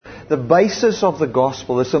the basis of the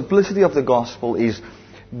gospel, the simplicity of the gospel is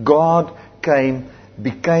God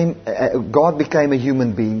became a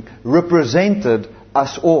human being, represented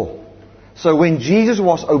us all. So when Jesus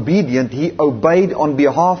was obedient, He obeyed on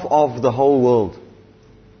behalf of the whole world.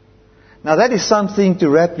 Now that is something to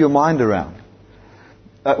wrap your mind around.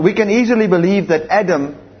 We can easily believe that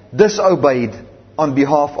Adam disobeyed on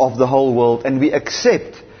behalf of the whole world, and we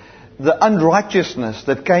accept the unrighteousness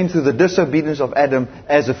that came through the disobedience of Adam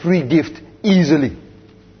as a free gift easily.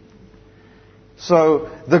 So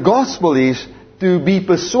the gospel is to be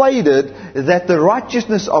persuaded that the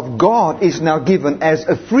righteousness of God is now given as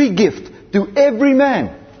a free gift to every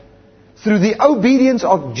man through the obedience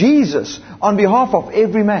of Jesus on behalf of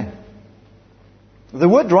every man. The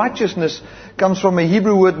word righteousness comes from a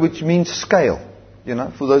Hebrew word which means scale.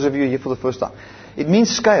 For those of you here for the first time. It means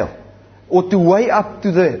scale, or to weigh up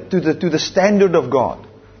to the standard of God.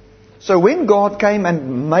 So when God came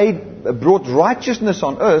and brought righteousness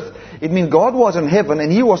on earth, it means God was in heaven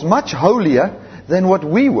and He was much holier than what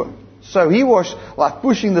we were. So He was like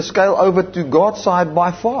pushing the scale over to God's side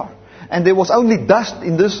by far. And there was only dust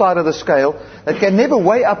in this side of the scale that can never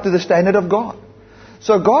weigh up to the standard of God.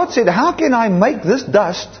 So God said, how can I make this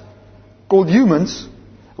dust, called humans,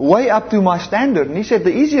 weigh up to my standard? And He said the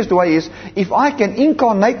easiest way is if I can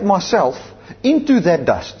incarnate myself into that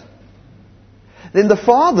dust. Then the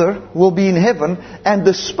Father will be in heaven, and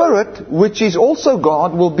the Spirit, which is also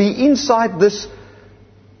God, will be inside this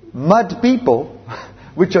mud people,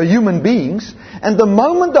 which are human beings. And the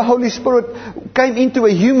moment the Holy Spirit came into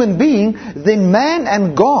a human being, then man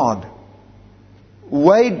and God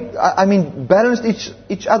balanced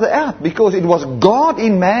each other out, because it was God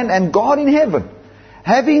in man and God in heaven,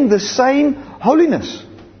 having the same holiness.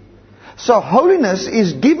 So holiness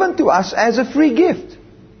is given to us as a free gift.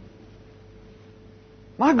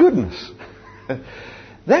 My goodness.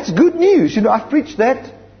 That's good news. I've preached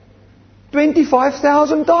that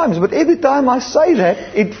 25,000 times, but every time I say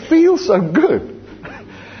that, it feels so good.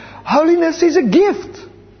 Holiness is a gift.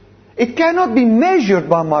 It cannot be measured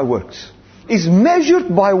by my works. It's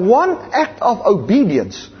measured by one act of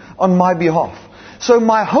obedience on my behalf. So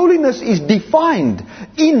my holiness is defined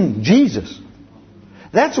in Jesus.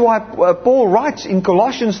 That's why Paul writes in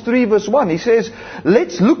Colossians 3 verse 1. He says,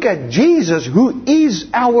 let's look at Jesus, who is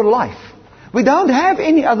our life. We don't have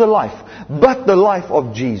any other life but the life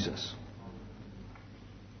of Jesus.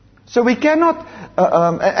 So we cannot,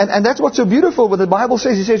 and that's what's so beautiful what the Bible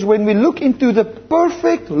says. It says, when we look into the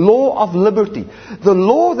perfect law of liberty, the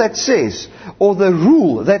law that says, or the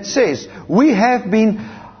rule that says, we have been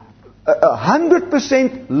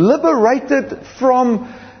 100% liberated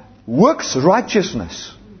from works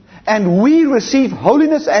righteousness, and we receive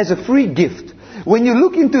holiness as a free gift. When you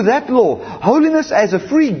look into that law, holiness as a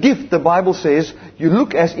free gift, the Bible says, you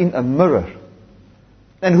look as in a mirror.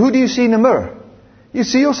 And who do you see in a mirror? You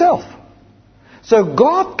see yourself. So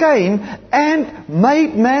God came and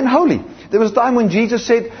made man holy. There was a time when Jesus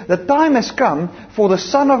said, the time has come for the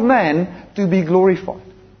Son of Man to be glorified.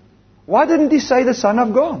 Why didn't He say the Son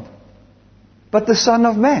of God, but the Son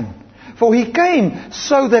of Man? For He came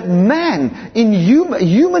so that man,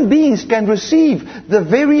 human beings, can receive the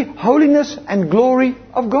very holiness and glory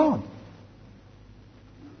of God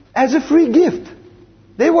as a free gift.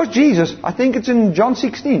 There was Jesus. I think it's in John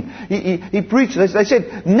 16. He preached. They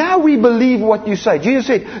said, now we believe what you say. Jesus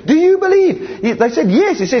said, do you believe? They said,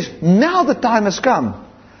 yes. He says, now the time has come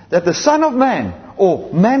that the Son of Man,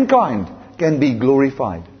 or mankind, can be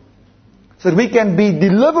glorified. So that we can be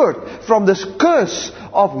delivered from this curse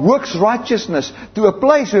of works righteousness to a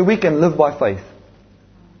place where we can live by faith.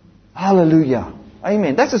 Hallelujah.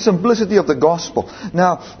 Amen. That's the simplicity of the gospel.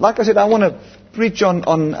 Now, like I said, I want to preach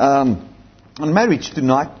on marriage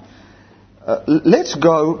tonight. Let's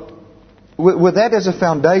go with that as a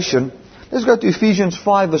foundation. Let's go to Ephesians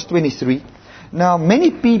 5 verse 23. Now, many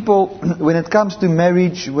people, when it comes to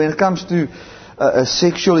marriage, when it comes to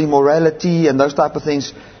sexual immorality and those type of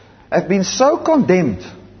things, have been so condemned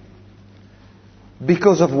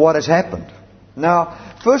because of what has happened.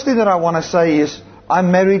 Now, first thing that I want to say is, I'm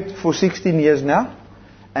married for 16 years now,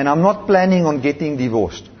 and I'm not planning on getting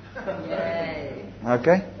divorced.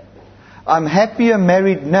 Okay? I'm happier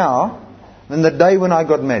married now than the day when I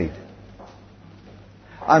got married.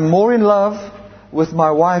 I'm more in love with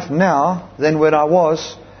my wife now than when I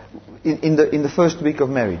was in the first week of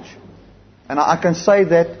marriage. And I can say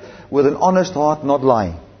that with an honest heart, not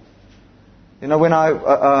lying. When I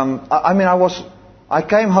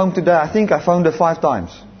came home today, I think I phoned her 5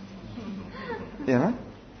 times.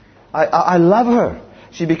 I love her.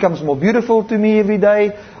 She becomes more beautiful to me every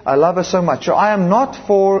day. I love her so much. So I am not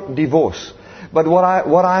for divorce. But what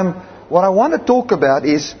I want to talk about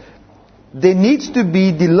is there needs to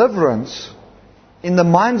be deliverance in the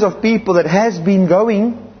minds of people that has been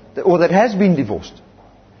going or that has been divorced.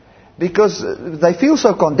 Because they feel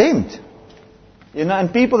so condemned.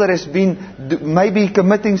 And people that has been maybe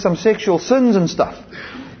committing some sexual sins and stuff.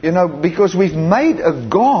 Because we've made a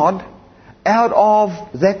God out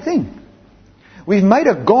of that thing. We've made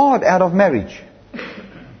a God out of marriage.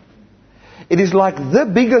 It is like the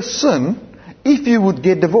biggest sin if you would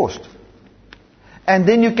get divorced. And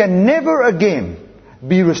then you can never again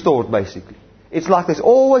be restored, basically. It's like there's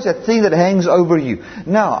always a thing that hangs over you.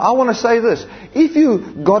 Now, I want to say this. If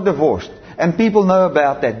you got divorced, and people know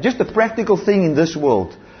about that, just a practical thing in this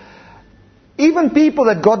world, even people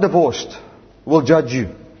that got divorced will judge you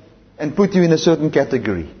and put you in a certain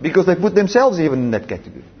category. Because they put themselves even in that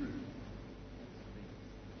category.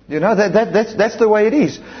 That's the way it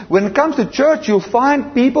is. When it comes to church, you'll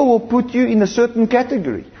find people will put you in a certain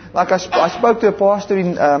category. Like I spoke to a pastor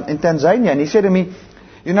in Tanzania, and he said to me,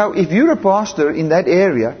 if you're a pastor in that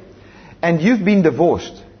area and you've been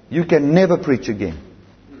divorced, you can never preach again.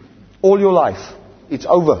 All your life. It's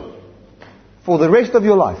over. For the rest of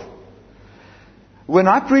your life. When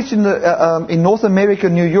I preached in North America,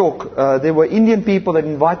 New York, there were Indian people that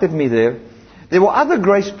invited me there. There were other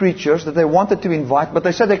grace preachers that they wanted to invite, but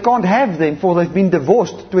they said they can't have them for they've been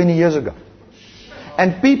divorced 20 years ago.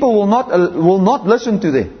 And people will not listen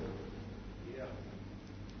to them.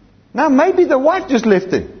 Now maybe the wife just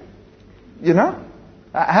left him.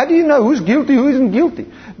 How do you know who's guilty, who isn't guilty?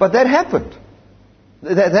 But that happened.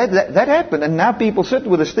 That happened. And now people sit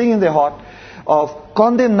with a sting in their heart of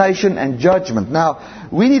condemnation and judgment. Now,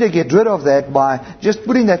 we need to get rid of that by just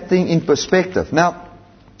putting that thing in perspective. Now,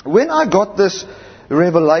 when I got this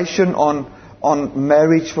revelation on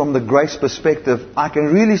marriage from the grace perspective, I can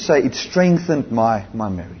really say it strengthened my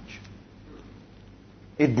marriage.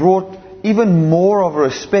 It brought even more of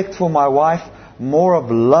respect for my wife, more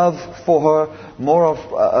of love for her, more of,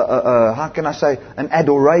 an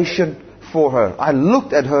adoration for her. I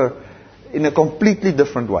looked at her in a completely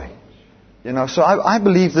different way. So I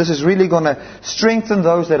believe this is really going to strengthen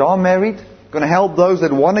those that are married, going to help those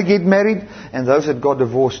that want to get married, and those that got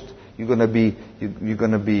divorced. You're going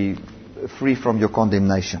to be free from your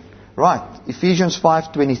condemnation. Right, Ephesians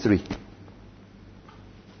 5:23.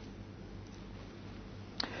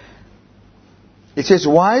 It says,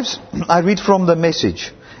 wives, I read from the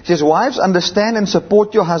Message. It says, wives, understand and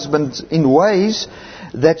support your husbands in ways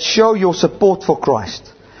that show your support for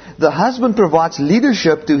Christ. The husband provides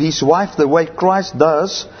leadership to his wife the way Christ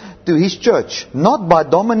does to his church, not by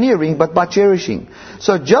domineering but by cherishing.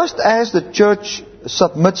 So just as the church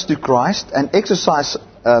submits to Christ and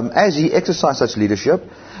as he exercises such leadership,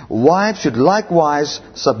 wives should likewise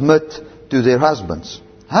submit to their husbands.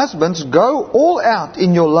 Husbands, go all out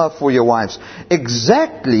in your love for your wives,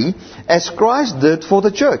 exactly as Christ did for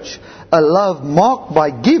the church, a love marked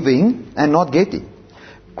by giving and not getting.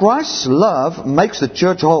 Christ's love makes the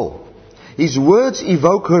church whole. His words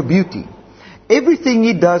evoke her beauty. Everything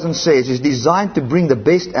he does and says is designed to bring the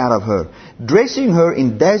best out of her, dressing her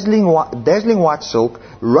in dazzling white silk,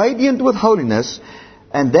 radiant with holiness,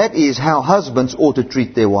 and that is how husbands ought to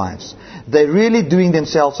treat their wives. They're really doing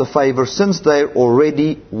themselves a favor since they're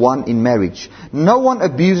already one in marriage. No one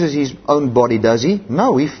abuses his own body, does he?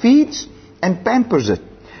 No, he feeds and pampers it.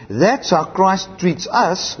 That's how Christ treats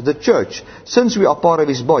us, the church, since we are part of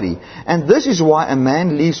his body. And this is why a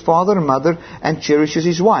man leaves father and mother and cherishes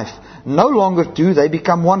his wife. No longer two, they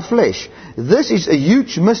become one flesh. This is a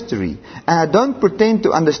huge mystery, and I don't pretend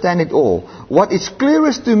to understand it all. What is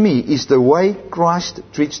clearest to me is the way Christ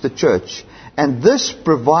treats the church. And this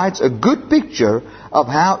provides a good picture of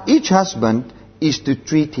how each husband is to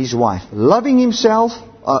treat his wife, loving himself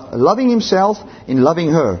in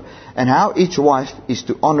loving her, and how each wife is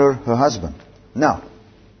to honor her husband. Now,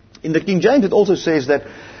 in the King James it also says that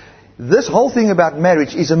this whole thing about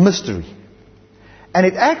marriage is a mystery. And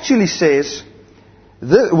it actually says,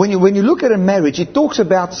 when you look at a marriage, it talks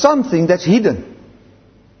about something that's hidden,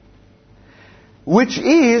 which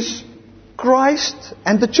is Christ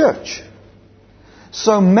and the church.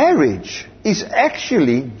 So marriage is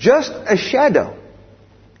actually just a shadow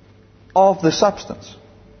of the substance.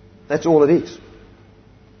 That's all it is.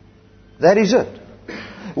 That is it.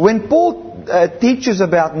 When Paul teaches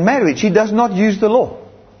about marriage, he does not use the law.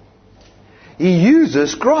 He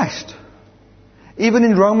uses Christ. Even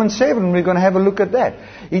in Romans 7, we're going to have a look at that.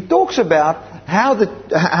 He talks about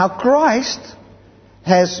how Christ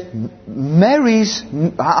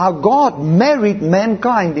how God married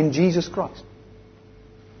mankind in Jesus Christ.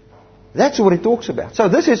 That's what he talks about. So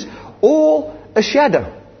this is all a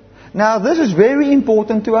shadow. Now this is very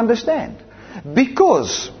important to understand.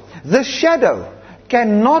 Because the shadow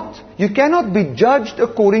you cannot be judged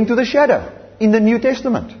according to the shadow in the New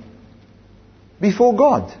Testament before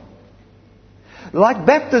God. Like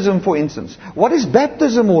baptism, for instance. What is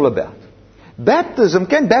baptism all about?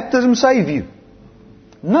 Can baptism save you?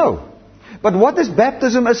 No. But what is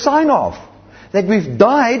baptism a sign of? That we've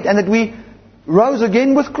died and that we rose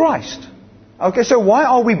again with Christ. Okay, so why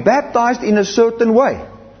are we baptized in a certain way?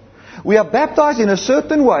 We are baptized in a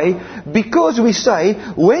certain way because we say,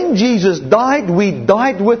 when Jesus died, we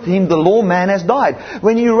died with Him, the law man has died.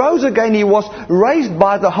 When He rose again, He was raised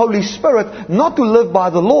by the Holy Spirit, not to live by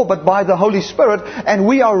the law, but by the Holy Spirit, and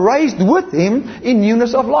we are raised with Him in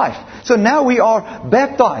newness of life. So now we are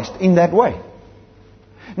baptized in that way.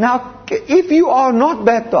 Now, if you are not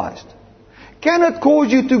baptized, can it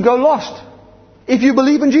cause you to go lost if you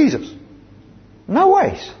believe in Jesus? No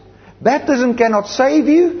ways. Baptism cannot save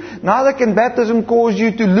you, neither can baptism cause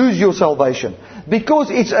you to lose your salvation. Because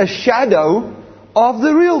it's a shadow of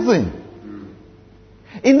the real thing.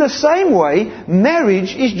 In the same way,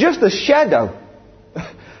 marriage is just a shadow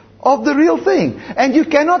of the real thing. And you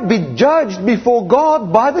cannot be judged before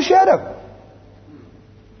God by the shadow.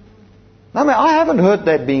 Now, I haven't heard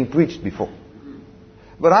that being preached before.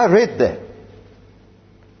 But I read that.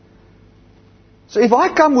 So if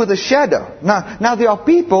I come with a shadow, now there are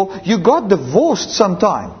people, you got divorced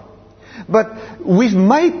sometime, but we've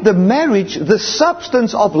made the marriage the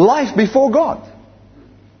substance of life before God.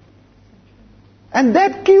 And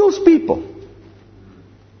that kills people.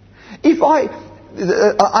 If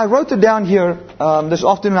I wrote it down here this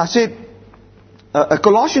afternoon, I said,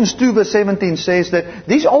 Colossians 2 verse 17 says that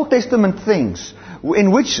these Old Testament things,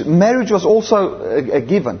 in which marriage was also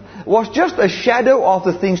given, was just a shadow of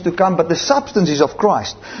the things to come, but the substance is of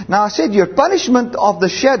Christ. Now I said your punishment of the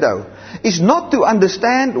shadow is not to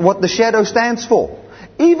understand what the shadow stands for,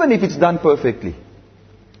 even if it's done perfectly.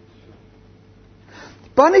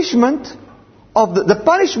 Punishment of the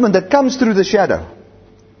punishment that comes through the shadow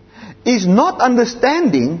is not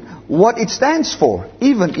understanding what it stands for,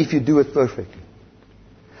 even if you do it perfectly.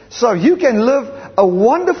 So you can live a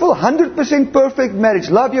wonderful 100% perfect marriage.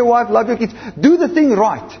 Love your wife, love your kids. Do the thing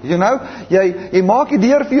right, you know. Jy maak die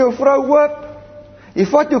deur vir jou vrou oop. Jy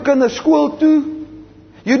vat jou kinders skool toe.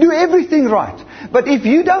 You do everything right. But if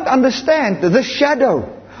you don't understand the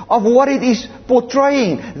shadow of what it is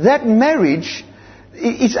portraying, that marriage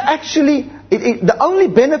is actually, the only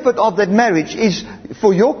benefit of that marriage is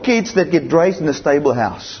for your kids that get raised in a stable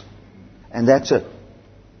house. And that's it.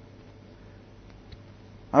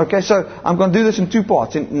 Okay, so I'm going to do this in two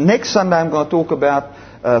parts. Next Sunday I'm going to talk about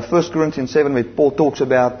 1 Corinthians 7, where Paul talks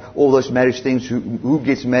about all those marriage things, who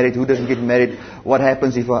gets married, who doesn't get married, what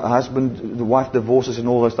happens if the wife divorces and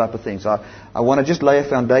all those type of things. I want to just lay a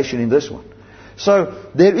foundation in this one. So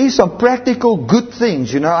there is some practical good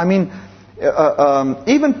things, you know. I mean,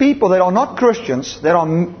 even people that are not Christians, that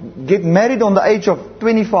get married on the age of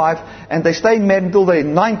 25 and they stay married until they're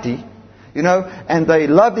 90, you know, and they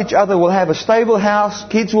love each other, will have a stable house,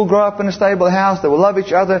 kids will grow up in a stable house, they will love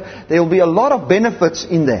each other. There will be a lot of benefits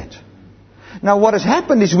in that. Now what has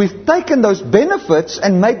happened is we've taken those benefits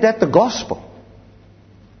and made that the gospel.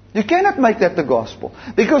 You cannot make that the gospel,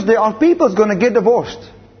 because there are people who's going to get divorced.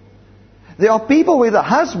 There are people where the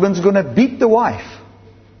husband's going to beat the wife.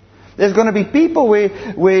 There's going to be people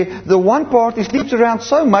where the one party sleeps around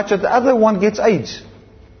so much that the other one gets AIDS.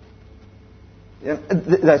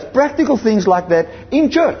 There's practical things like that in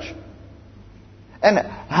church. And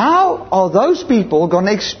how are those people going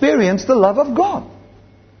to experience the love of God?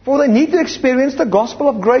 For they need to experience the gospel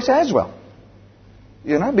of grace as well.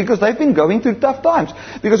 You know, because they've been going through tough times.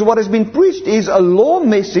 Because what has been preached is a law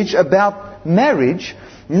message about marriage.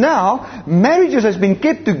 Now, marriages has been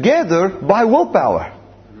kept together by willpower.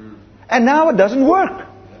 And now it doesn't work.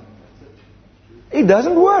 It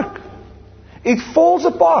doesn't work. It falls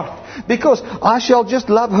apart. Because I shall just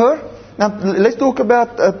love her. Now, let's talk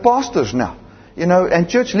about pastors now. You know, and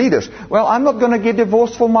church leaders. Well, I'm not going to get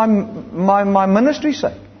divorced for my ministry's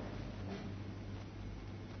sake.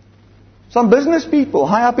 Some business people,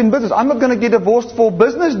 high up in business, I'm not going to get divorced for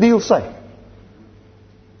business deal's sake.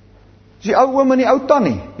 Die ou oom en die ou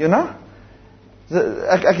tannie, you know.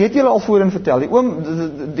 Ek het julle al voorheen vertel. Die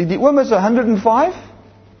oom is 105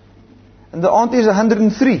 and the auntie is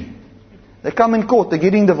 103. They come in court, they're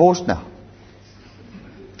getting divorced now.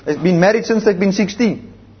 They've been married since they've been 16.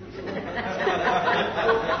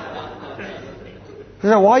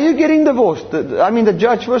 So why are you getting divorced? The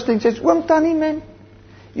judge first thing says, oom tannie man,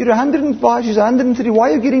 you're 105, she's 103, why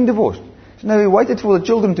are you getting divorced? So now we waited for the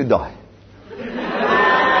children to die.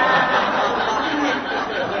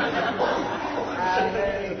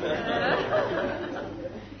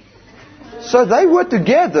 So they were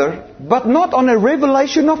together, but not on a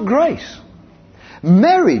revelation of grace.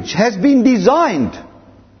 Marriage has been designed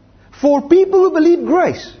for people who believe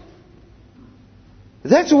grace.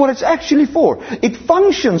 That's what it's actually for. It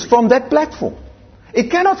functions from that platform.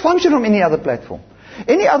 It cannot function from any other platform.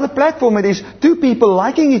 Any other platform, it is two people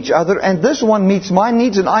liking each other, and this one meets my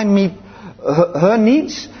needs and I meet her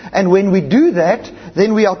needs. And when we do that,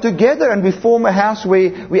 then we are together and we form a house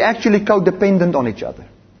where we actually codependent on each other.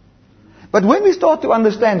 But when we start to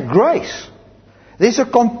understand grace, there's a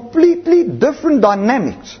completely different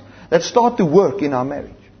dynamics that start to work in our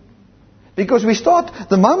marriage. Because we start,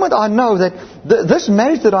 the moment I know that this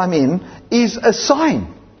marriage that I'm in is a sign.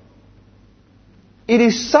 It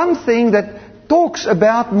is something that talks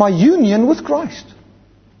about my union with Christ.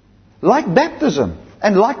 Like baptism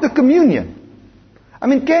and like the communion. I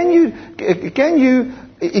mean, if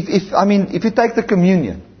you take the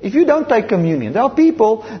communion, if you don't take communion, there are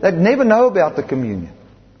people that never know about the communion.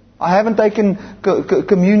 I haven't taken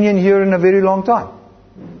communion here in a very long time.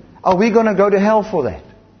 Are we going to go to hell for that?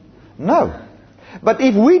 No. But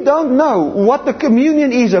if we don't know what the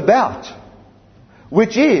communion is about,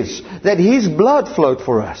 which is that His blood flowed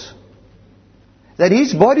for us, that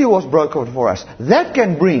His body was broken for us, that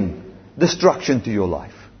can bring destruction to your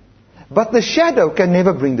life. But the shadow can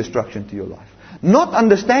never bring destruction to your life. Not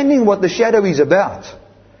understanding what the shadow is about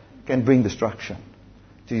can bring destruction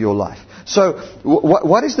to your life. So,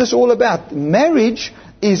 what is this all about? Marriage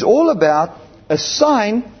is all about a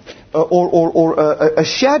sign or a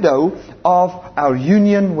shadow of our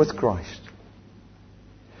union with Christ.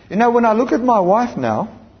 You know, when I look at my wife now,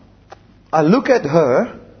 I look at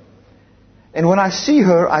her, and when I see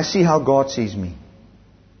her, I see how God sees me.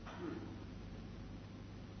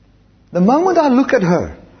 The moment I look at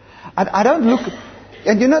her, I don't look...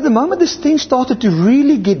 And you know, the moment this thing started to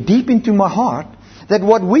really get deep into my heart, that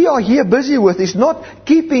what we are here busy with is not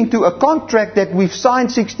keeping to a contract that we've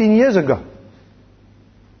signed 16 years ago.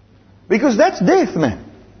 Because that's death, man.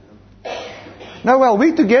 Nou wel,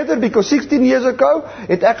 we together because 16 years ago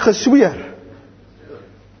het ek gesweer.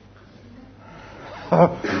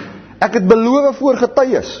 Ek het beloof voor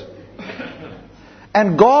getuies.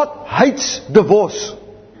 And God hates divorce.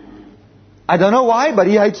 I don't know why, but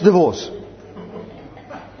He hates divorce.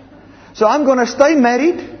 So I'm going to stay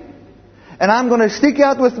married, and I'm going to stick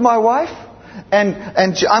out with my wife, and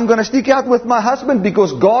I'm going to stick out with my husband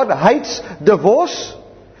because God hates divorce,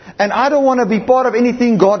 and I don't want to be part of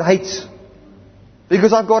anything God hates.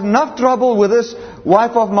 Because I've got enough trouble with this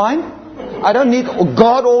wife of mine. I don't need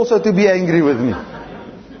God also to be angry with me.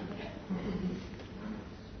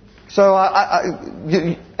 So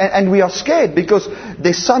and we are scared because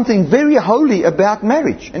there's something very holy about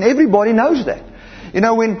marriage. And everybody knows that. You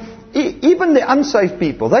know, when even the unsaved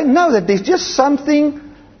people, they know that there's just something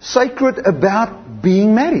sacred about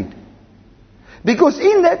being married. Because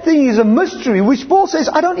in that thing is a mystery, which Paul says,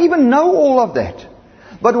 I don't even know all of that.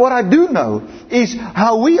 But what I do know is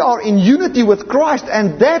how we are in unity with Christ,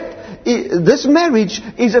 and that this marriage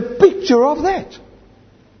is a picture of that.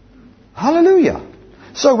 Hallelujah.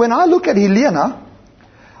 So when I look at Helena,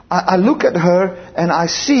 I look at her and I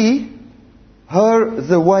see her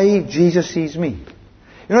the way Jesus sees me.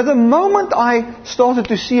 You know, the moment I started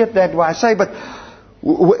to see it that way, I say, but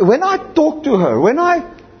when I talk to her, when I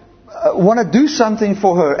want to do something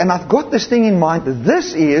for her, and I've got this thing in mind,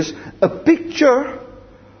 this is a picture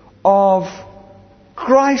of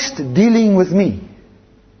Christ dealing with me.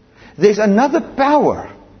 There's another power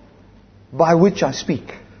by which I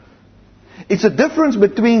speak. It's a difference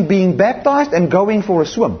between being baptized and going for a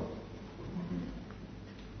swim.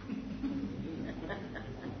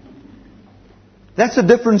 That's the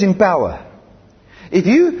difference in power. If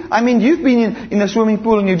you've been in a swimming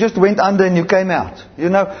pool and you just went under and you came out. You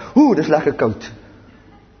know, ooh, that's like a coat.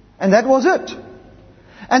 And that was it.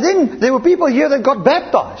 And then there were people here that got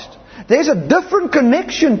baptized. There's a different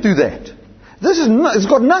connection to that. It's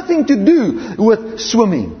got nothing to do with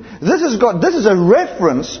swimming. This is a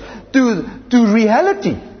reference to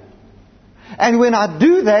reality. And when I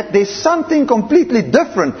do that, there's something completely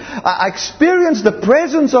different. I experience the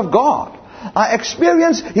presence of God. I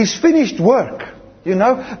experience His finished work. You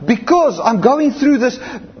know, because I'm going through this,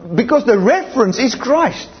 because the reference is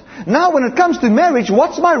Christ. Now when it comes to marriage,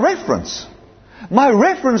 what's my reference? My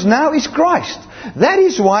reference now is Christ. That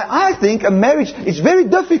is why I think it's very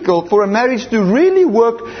difficult for a marriage to really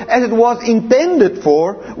work as it was intended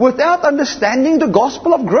for without understanding the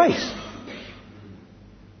gospel of grace.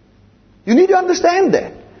 You need to understand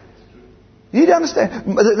that. You need to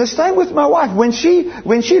understand. The same with my wife. When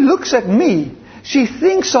she looks at me, she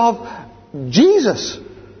thinks of Jesus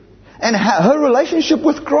and her relationship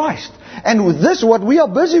with Christ. And with this, what we are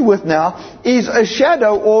busy with now is a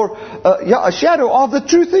shadow a shadow of the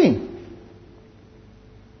true thing.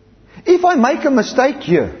 If I make a mistake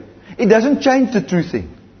here, it doesn't change the true thing.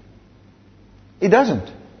 It doesn't.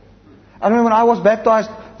 I remember when I was baptized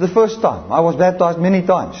the first time. I was baptized many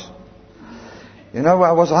times.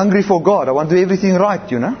 I was hungry for God. I want to do everything right,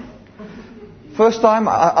 First time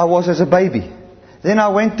I was as a baby. Then I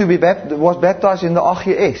went to was baptized in the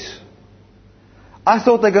AGS. I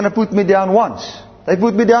thought they're going to put me down once. They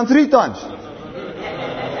put me down 3 times.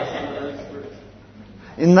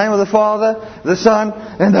 In the name of the Father, the Son,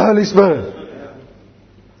 and the Holy Spirit.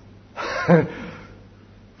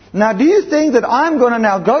 Now, do you think that I'm going to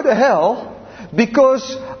now go to hell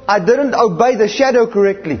because I didn't obey the shadow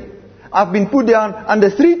correctly? I've been put down under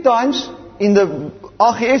 3 times in the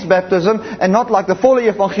AGS baptism and not like the volle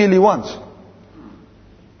evangelie once.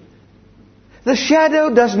 The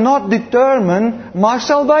shadow does not determine my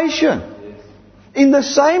salvation. In the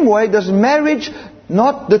same way does marriage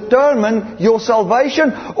not determine your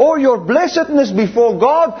salvation or your blessedness before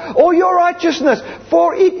God or your righteousness,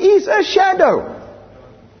 for it is a shadow.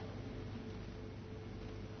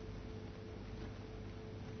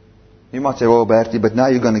 You might say, well, Bertie, but now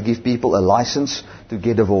you're going to give people a license to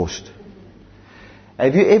get divorced.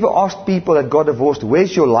 Have you ever asked people that got divorced,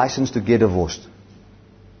 where's your license to get divorced?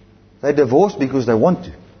 They divorce because they want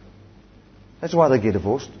to. That's why they get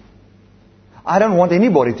divorced. I don't want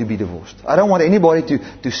anybody to be divorced. I don't want anybody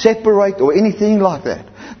to separate or anything like that.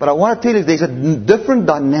 But I want to tell you there's a different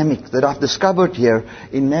dynamic that I've discovered here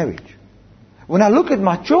in marriage. When I look at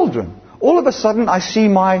my children, all of a sudden I see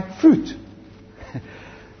my fruit.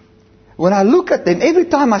 When I look at them, every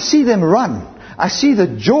time I see them run, I see the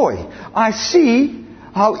joy. I see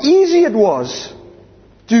how easy it was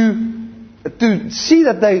to see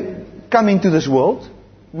that they come into this world.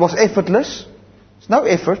 It was effortless. It's no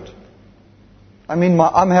effort. I mean,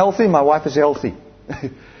 I'm healthy, my wife is healthy.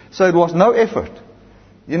 So it was no effort.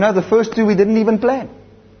 The first 2 we didn't even plan.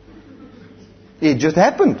 It just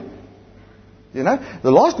happened.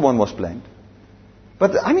 The last one was planned.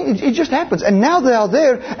 But I mean, it just happens. And now they are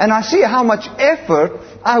there, and I see how much effort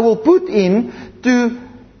I will put in to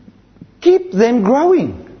keep them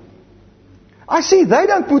growing. I see they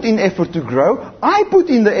don't put in effort to grow. I put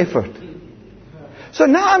in the effort. So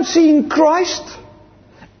now I'm seeing Christ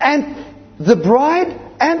and the bride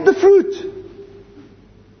and the fruit.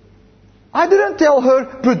 I didn't tell her,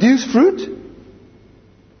 produce fruit.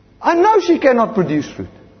 I know she cannot produce fruit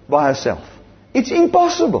by herself. It's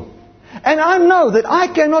impossible. And I know that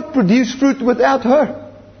I cannot produce fruit without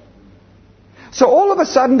her. So all of a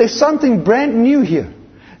sudden there's something brand new here.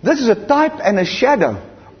 This is a type and a shadow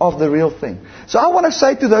of the real thing. So I want to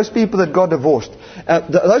say to those people that got divorced,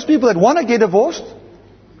 those people that want to get divorced,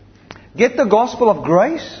 get the gospel of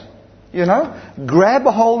grace. Grab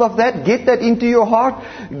a hold of that, get that into your heart,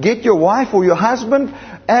 get your wife or your husband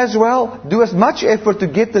as well. Do as much effort to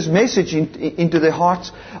get this message into their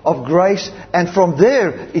hearts of grace, and from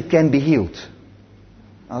there it can be healed.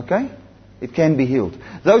 Okay? It can be healed.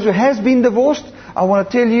 Those who has been divorced, I want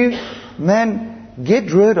to tell you, man,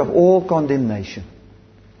 get rid of all condemnation.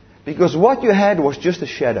 Because what you had was just a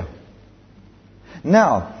shadow.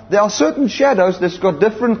 Now, there are certain shadows that's got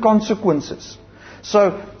different consequences.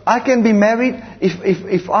 So, I can be married.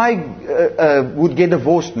 If I would get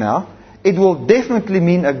divorced now, it will definitely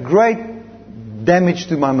mean a great damage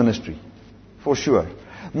to my ministry. For sure.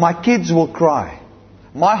 My kids will cry.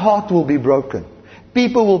 My heart will be broken.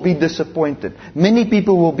 People will be disappointed. Many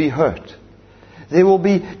people will be hurt. There will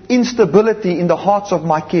be instability in the hearts of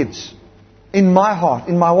my kids. In my heart,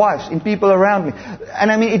 in my wife's, in people around me.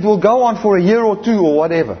 And I mean, it will go on for a year or 2 or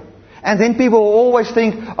whatever. And then people will always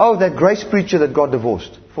think, oh, that grace preacher that got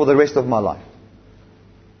divorced for the rest of my life.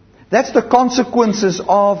 That's the consequences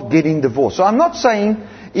of getting divorced. So I'm not saying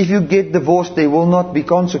if you get divorced there will not be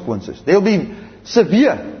consequences. There will be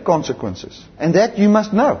severe consequences. And that you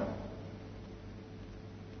must know.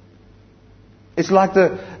 It's like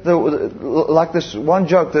like this one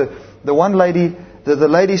joke. The one lady, the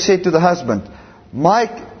lady said to the husband,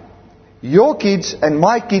 Mike, your kids and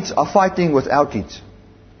my kids are fighting with our kids.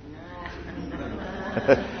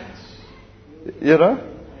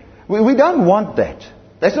 We don't want that.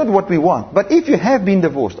 That's not what we want. But if you have been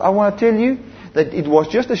divorced, I want to tell you that it was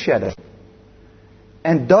just a shadow.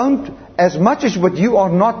 And don't, as much as what you are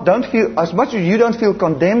not, as much as you don't feel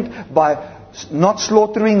condemned by not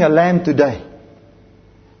slaughtering a lamb today.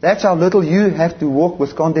 That's how little you have to walk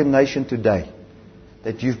with condemnation today,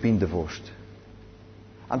 that you've been divorced.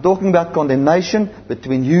 I'm talking about condemnation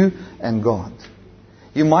between you and God.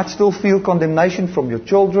 You might still feel condemnation from your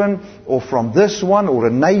children, or from this one, or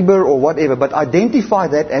a neighbor, or whatever, but identify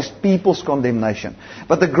that as people's condemnation.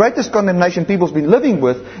 But the greatest condemnation people's been living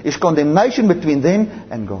with is condemnation between them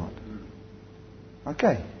and God.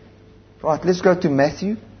 Okay. Right, let's go to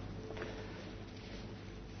Matthew.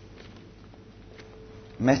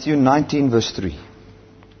 Matthew 19 verse 3.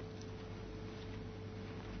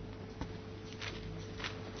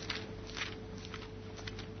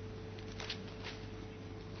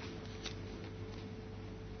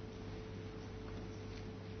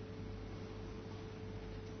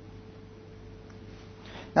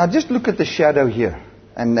 Now just look at the shadow here.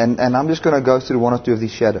 And I'm just going to go through one or two of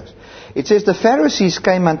these shadows. It says, the Pharisees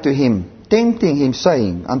came unto him, tempting him,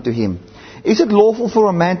 saying unto him, is it lawful for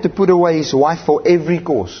a man to put away his wife for every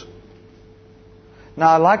cause? Now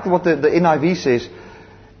I like what the NIV says.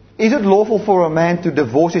 Is it lawful for a man to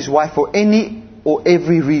divorce his wife for any or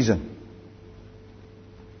every reason?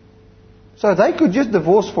 So they could just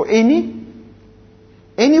divorce for any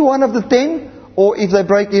one of the 10, or if they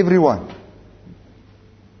break everyone.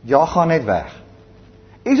 Ja, gaan net weg.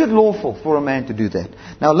 Is it lawful for a man to do that?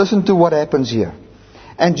 Now listen to what happens here.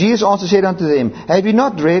 And Jesus answered said unto them, have you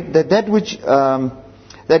not read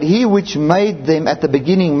that he which made them at the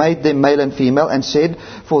beginning made them male and female, and said,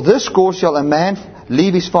 for this cause shall a man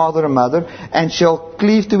leave his father and mother, and shall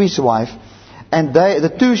cleave to his wife, and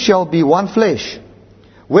the two shall be one flesh.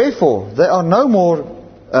 Wherefore they are no more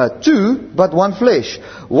two, but one flesh.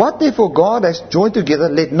 What therefore God has joined together,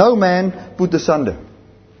 let no man put asunder.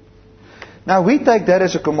 Now we take that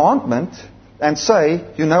as a commandment and say,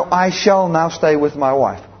 I shall now stay with my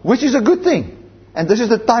wife. Which is a good thing. And this is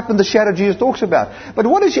the type and the shadow Jesus talks about. But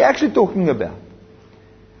what is he actually talking about?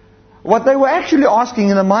 What they were actually asking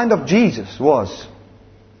in the mind of Jesus was,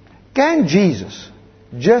 can Jesus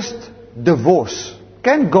just divorce?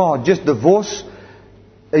 Can God just divorce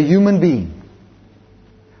a human being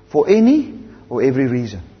for any or every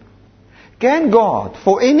reason? Can God,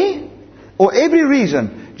 for any or every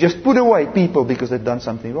reason, just put away people because they've done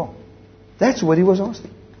something wrong? That's what he was asking.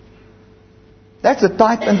 That's the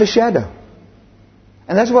type and the shadow.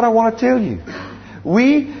 And that's what I want to tell you.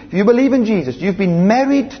 If you believe in Jesus, you've been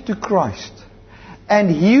married to Christ.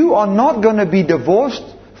 And you are not going to be divorced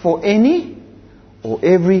for any or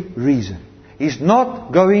every reason. He's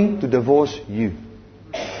not going to divorce you.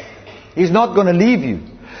 He's not going to leave you.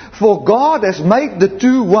 For God has made the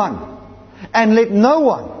two one. And let no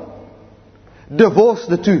one divorce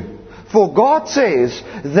the two. For God says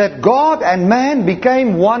that God and man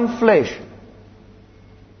became one flesh.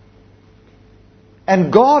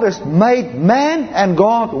 And God has made man and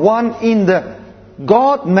God one in the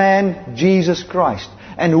God-man Jesus Christ.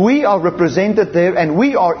 And we are represented there, and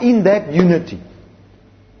we are in that unity.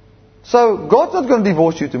 So God's not going to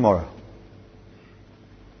divorce you tomorrow.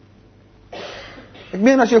 Ek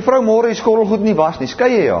meen, as jou vrou môre die skottelgoed nie was nie,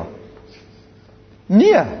 skei jy haar?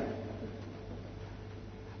 Nee.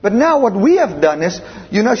 But now what we have done is,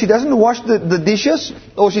 she doesn't wash the dishes,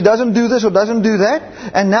 or she doesn't do this or doesn't do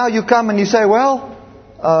that, and now you come and you say, well,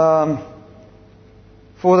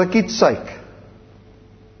 for the kids' sake,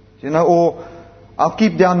 or I'll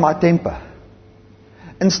keep down my temper.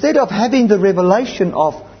 Instead of having the revelation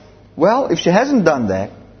of, well, if she hasn't done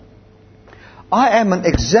that, I am an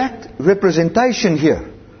exact representation here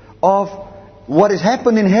of what has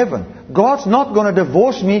happened in heaven. God's not going to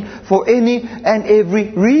divorce me for any and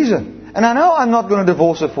every reason. And I know I'm not going to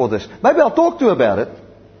divorce her for this. Maybe I'll talk to her about it,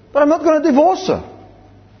 but I'm not going to divorce her.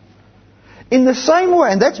 In the same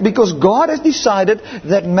way, and that's because God has decided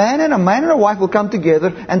that man and a wife will come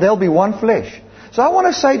together and they'll be one flesh. So I want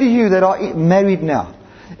to say to you that are married now,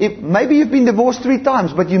 maybe you've been divorced 3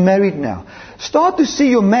 times, but you're married now. Start to see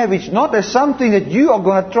your marriage not as something that you are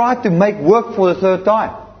going to try to make work for the 3rd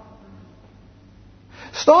time.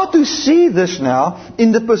 Start to see this now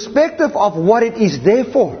in the perspective of what it is there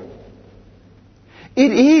for.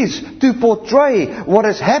 It is to portray what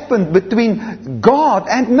has happened between God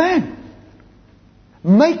and man.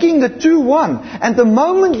 Making the two one. And the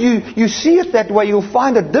moment you see it that way, you'll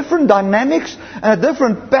find a different dynamics and a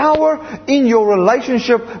different power in your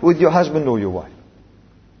relationship with your husband or your wife.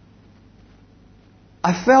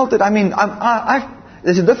 I felt it.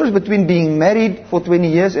 There's a difference between being married for 20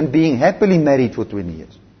 years and being happily married for 20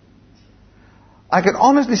 years. I can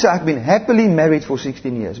honestly say I've been happily married for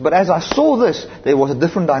 16 years. But as I saw this, there was a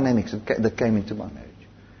different dynamics that came into my marriage.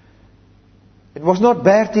 It was not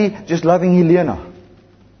Bertie just loving Helena.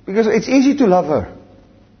 Because it's easy to love her.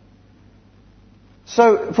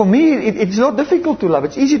 So for me, it's not difficult to love.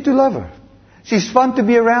 It's easy to love her. She's fun to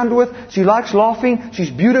be around with. She likes laughing. She's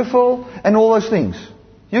beautiful and all those things.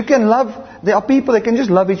 You can love, there are people that can just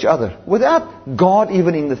love each other without God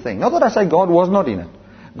even in the thing. Not that I say God was not in it.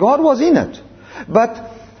 God was in it. But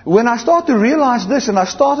when I start to realize this and I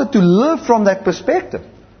started to live from that perspective,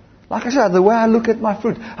 like I said, the way I look at my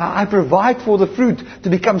fruit, how I provide for the fruit to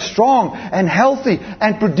become strong and healthy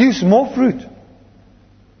and produce more fruit.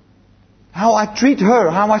 How I treat her,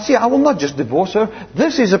 how I see her. I will not just divorce her.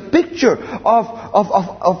 This is a picture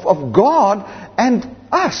of God and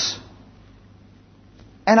us.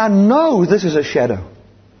 And I know this is a shadow.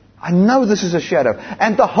 I know this is a shadow.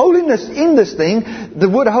 And the holiness in this thing, the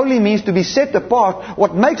word holy means to be set apart.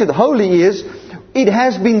 What makes it holy is, it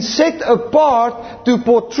has been set apart to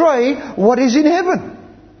portray what is in heaven.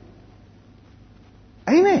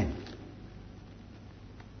 Amen.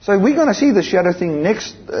 So we're going to see the shadow thing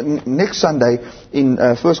next Sunday in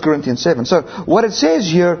 1 Corinthians 7. So what it says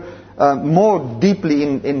here more deeply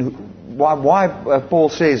in why Paul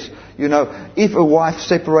says, if a wife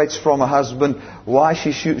separates from a husband, why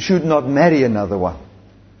she should not marry another one,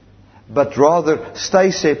 but rather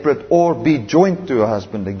stay separate or be joined to a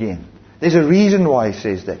husband again. There's a reason why he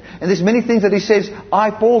says that. And there's many things that he says,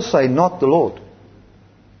 I, Paul, say, not the Lord.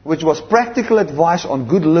 Which was practical advice on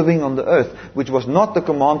good living on the earth. Which was not the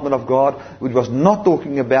commandment of God. Which was not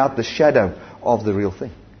talking about the shadow of the real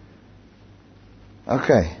thing.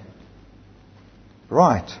 Okay.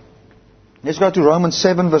 Right. Let's go to Romans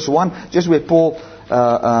 7 verse 1. Just where Paul,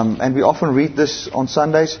 and we often read this on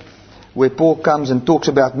Sundays, where Paul comes and talks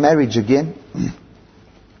about marriage again.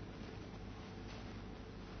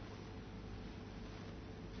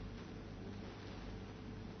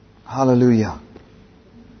 Hallelujah.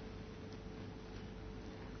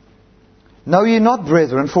 Know ye not,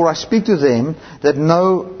 brethren, for I speak to them that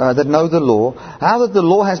know the law, how that the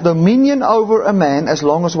law has dominion over a man as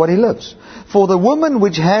long as what he lives. For the woman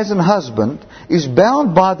which has an husband is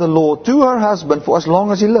bound by the law to her husband for as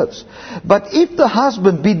long as he lives. But if the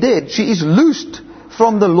husband be dead, she is loosed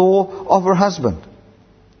from the law of her husband.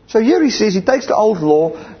 So here he says, he takes the old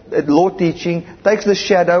law teaching, takes the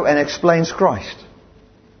shadow and explains Christ.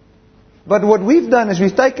 But what we've done is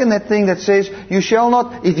we've taken that thing that says, you shall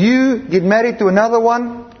not, if you get married to another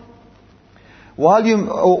one,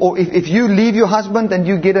 if you leave your husband and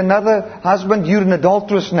you get another husband, you're an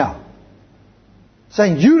adulteress now.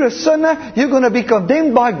 Saying, you're a sinner, you're going to be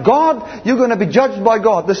condemned by God, you're going to be judged by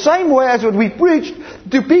God. The same way as what we preached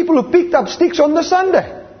to people who picked up sticks on the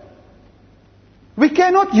Sunday. We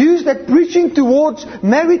cannot use that preaching towards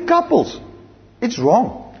married couples. It's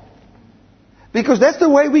wrong. Because that's the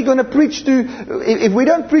way we're going to preach to, if we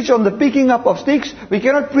don't preach on the picking up of sticks, we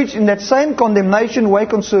cannot preach in that same condemnation way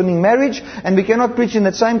concerning marriage, and we cannot preach in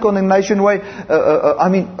that same condemnation way,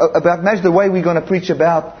 about marriage, the way we're going to preach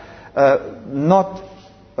about,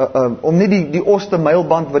 om nie die ooste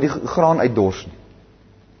mylband wat die graan uitdors nie.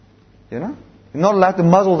 You're not allowed to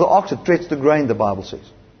muzzle the ox, it treads the grain, the Bible says.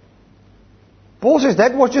 Paul says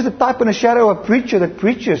that was just a type and a shadow of a preacher that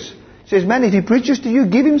preaches. He says, man, if he preaches to you,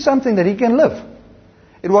 give him something that he can live.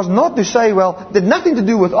 It was not to say, well, it had nothing to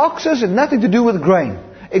do with oxes, it had nothing to do with grain.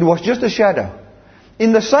 It was just a shadow.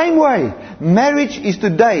 In the same way, marriage is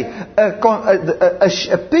today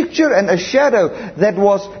a picture and a shadow that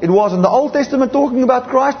it was in the Old Testament talking about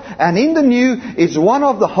Christ, and in the New, it's one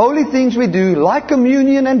of the holy things we do, like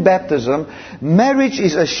communion and baptism. Marriage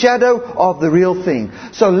is a shadow of the real thing.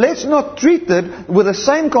 So let's not treat it with the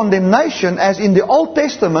same condemnation as in the Old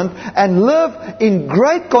Testament and live in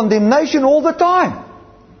great condemnation all the time.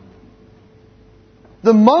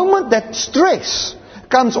 The moment that stress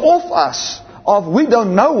comes off us, we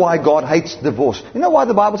don't know why God hates divorce. You know why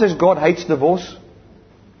the Bible says God hates divorce?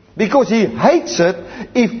 Because He hates it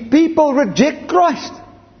if people reject Christ.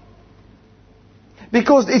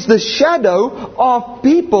 Because it's the shadow of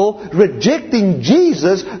people rejecting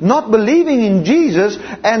Jesus, not believing in Jesus,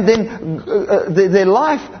 and then their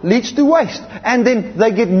life leads to waste. And then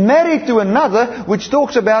they get married to another, which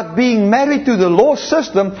talks about being married to the law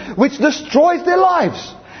system, which destroys their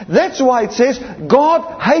lives. That's why it says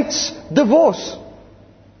God hates divorce.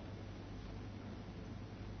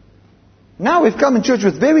 Now we've come in church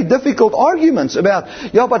with very difficult arguments about,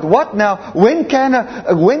 but what now? When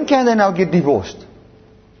can they now get divorced?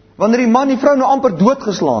 Wanneer die man die vrou nou amper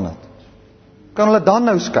doodgeslaan het, kan hulle dan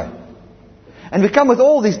nou skei? And we come with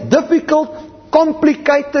all these difficult,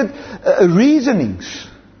 complicated reasonings.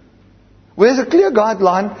 Well, there's a clear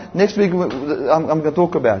guideline. Next week I'm going to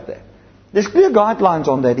talk about that. There's clear guidelines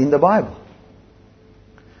on that in the Bible.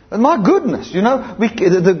 And my goodness,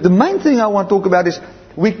 the main thing I want to talk about is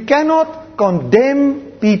we cannot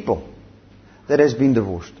condemn people that has been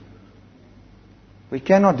divorced. We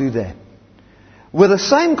cannot do that. With the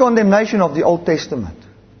same condemnation of the Old Testament.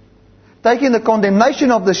 Taking the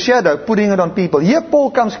condemnation of the shadow, putting it on people. Here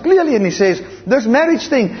Paul comes clearly and he says, this marriage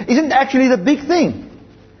thing isn't actually the big thing.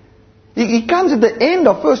 He comes at the end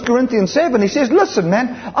of 1 Corinthians 7. He says, listen man,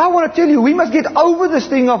 I want to tell you, we must get over this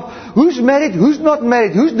thing of who's married, who's not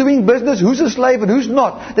married, who's doing business, who's a slave and who's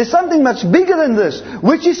not. There's something much bigger than this,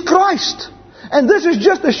 which is Christ. And this is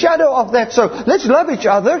just a shadow of that. So let's love each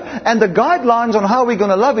other. And the guidelines on how we're going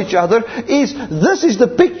to love each other is, this is the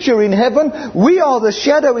picture in heaven. We are the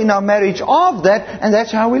shadow in our marriage of that. And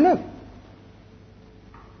that's how we live.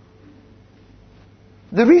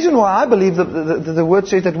 The reason why I believe that the word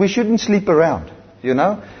says that we shouldn't sleep around. You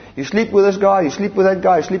know. You sleep with this guy, you sleep with that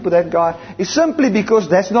guy, you sleep with that guy. It's simply because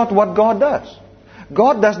that's not what God does.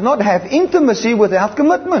 God does not have intimacy without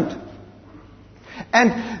commitment.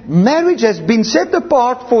 And marriage has been set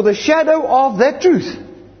apart for the shadow of that truth.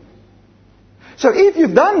 So if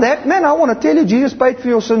you've done that, man, I want to tell you, Jesus paid for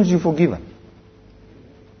your sins, you're forgiven.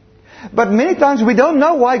 But many times we don't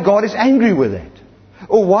know why God is angry with that.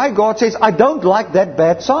 Or why God says, I don't like that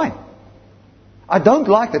bad sign. I don't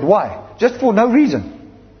like that. Why? Just for no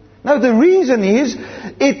reason. No, the reason is,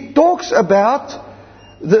 it talks about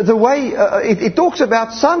the way, it talks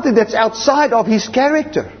about something that's outside of His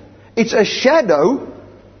character. It's a shadow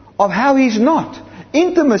of how He's not.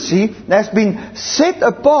 Intimacy has been set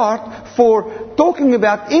apart for talking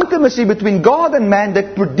about intimacy between God and man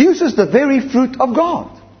that produces the very fruit of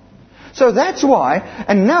God. So that's why,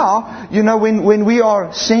 and now, you know, when we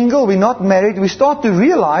are single, we're not married, we start to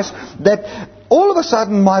realize that all of a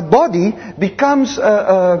sudden my body becomes,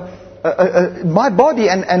 my body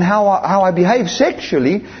and how I behave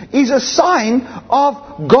sexually is a sign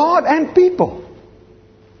of God and people.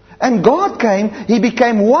 And God came, He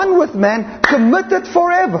became one with man, committed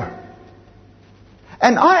forever.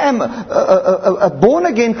 And I am a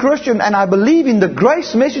born-again Christian, and I believe in the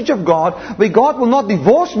grace message of God, where God will not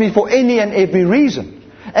divorce me for any and every reason.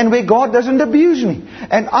 And where God doesn't abuse me.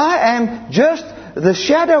 And I am just the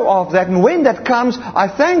shadow of that. And when that comes, I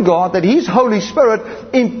thank God that His Holy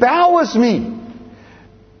Spirit empowers me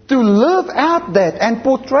to live out that and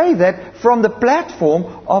portray that from the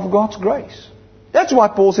platform of God's grace. That's why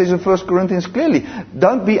Paul says in 1 Corinthians clearly,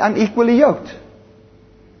 don't be unequally yoked.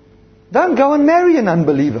 Don't go and marry an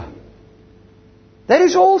unbeliever. That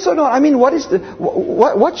is also not, I mean,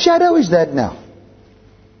 what shadow is that now?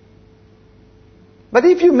 But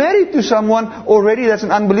if you're married to someone already that's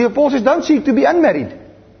an unbeliever, Paul says, don't seek to be unmarried.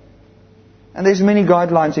 And there's many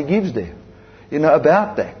guidelines he gives there, you know,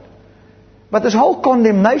 about that. But this whole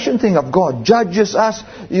condemnation thing of God judges us,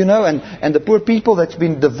 you know, and the poor people that's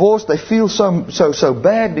been divorced, they feel so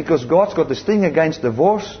bad because God's got this thing against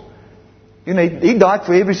divorce. You know, He died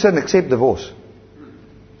for every sin except divorce.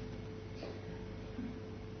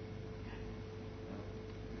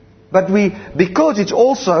 But because it's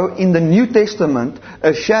also in the New Testament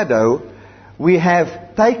a shadow, we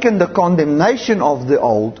have taken the condemnation of the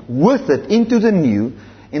old with it into the new,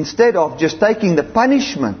 instead of just taking the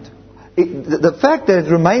punishment. The fact that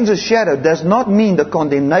it remains a shadow does not mean the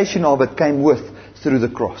condemnation of it came with through the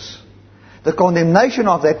cross. The condemnation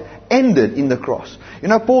of that ended in the cross. You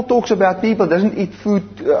know, Paul talks about people that doesn't eat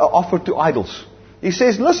food offered to idols. He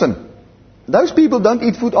says, listen, those people don't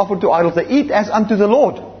eat food offered to idols. They eat as unto the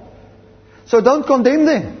Lord. So don't condemn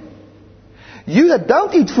them. You that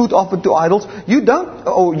don't eat food offered to idols, you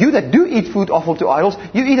that do eat food offered to idols,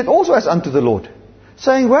 you eat it also as unto the Lord.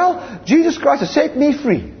 Saying, well, Jesus Christ has set me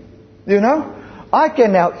free. You know, I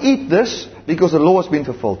can now eat this because the law has been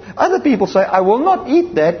fulfilled. Other people say, I will not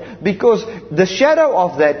eat that because the shadow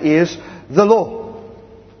of that is the law.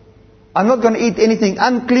 I'm not going to eat anything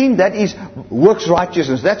unclean. That is works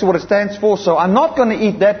righteousness. That's what it stands for. So I'm not going to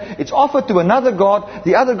eat that. It's offered to another God.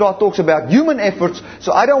 The other God talks about human efforts.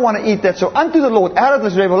 So I don't want to eat that. So unto the Lord, out of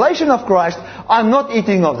this revelation of Christ, I'm not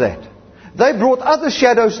eating of that. They brought other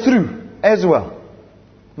shadows through as well,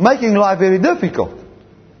 making life very difficult.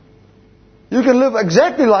 You can live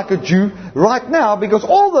exactly like a Jew right now because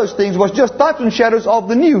all those things was just types and shadows of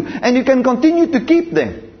the new. And you can continue to keep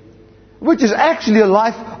them. Which is actually a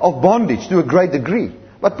life of bondage to a great degree.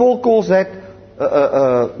 But Paul calls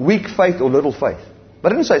that weak faith or little faith.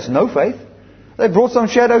 But I didn't say it's no faith. They brought some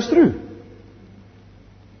shadows through.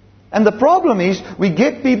 And the problem is, we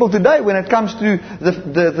get people today when it comes to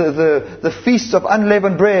the feasts of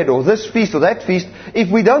unleavened bread or this feast or that feast,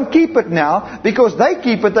 if we don't keep it now, because they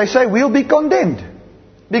keep it, they say we'll be condemned.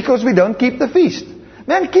 Because we don't keep the feast.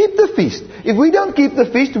 Man, keep the feast. If we don't keep the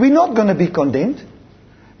feast, we're not going to be condemned.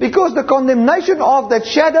 Because the condemnation of that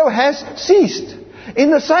shadow has ceased. In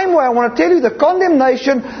the same way, I want to tell you, the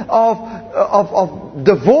condemnation of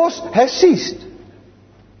divorce has ceased.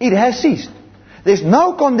 It has ceased. There's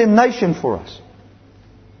no condemnation for us.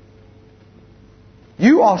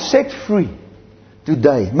 You are set free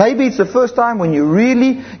today. Maybe it's the first time when you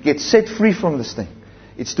really get set free from this thing.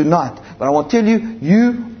 It's tonight. But I want to tell you,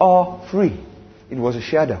 you are free. It was a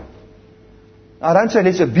shadow. I don't say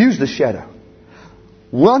let's abuse the shadow.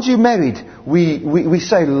 Once you're married, we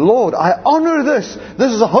say, Lord, I honor this.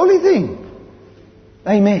 This is a holy thing.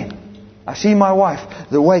 Amen. I see my wife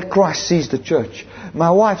the way Christ sees the church.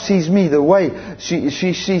 My wife sees me the way she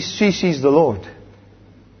sees the Lord.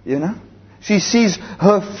 You know? She sees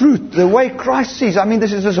her fruit the way Christ sees. I mean,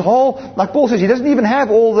 this is this whole, like Paul says, he doesn't even have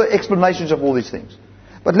all the explanations of all these things.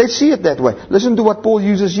 But let's see it that way. Listen to what Paul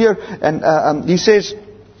uses here. And he says,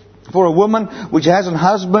 for a woman which has a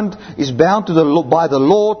husband is bound by the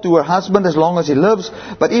law to her husband as long as he lives.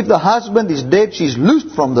 But if the husband is dead, she is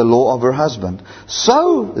loosed from the law of her husband.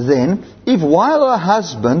 So then, if while her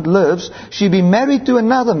husband lives, she be married to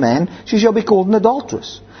another man, she shall be called an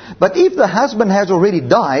adulteress. But if the husband has already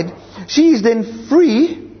died, she is then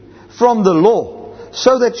free from the law,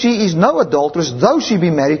 so that she is no adulteress, though she be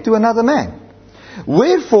married to another man.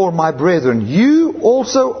 Wherefore, my brethren, you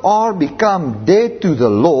also are become dead to the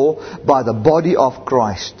law by the body of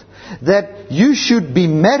Christ, that you should be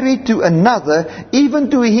married to another,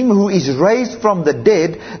 even to him who is raised from the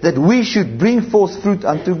dead, that we should bring forth fruit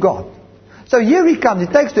unto God. So here he comes.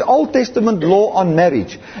 He takes the Old Testament law on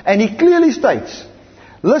marriage, and he clearly states,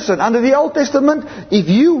 listen, under the Old Testament, if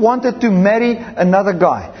you wanted to marry another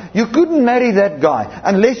guy, you couldn't marry that guy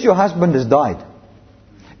unless your husband has died.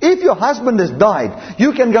 If your husband has died,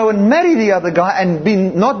 you can go and marry the other guy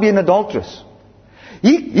and not be an adulteress.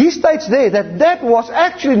 He states there that was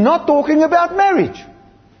actually not talking about marriage.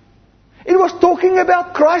 It was talking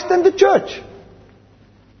about Christ and the church.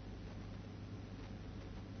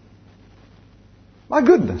 My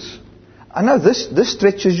goodness. I know this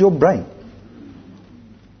stretches your brain.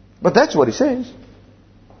 But that's what he says.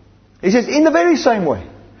 He says, in the very same way,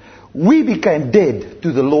 we became dead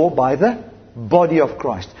to the law by the body of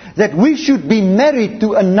Christ. That we should be married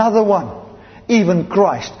to another one, even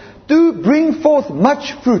Christ, to bring forth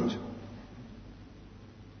much fruit.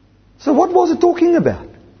 So what was it talking about?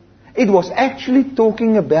 It was actually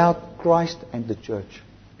talking about Christ and the church.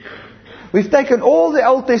 We've taken all the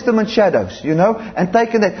Old Testament shadows, and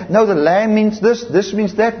taken that. No, the lamb means this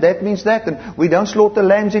means that means that, and we don't slaughter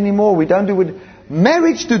lambs anymore, we don't do it.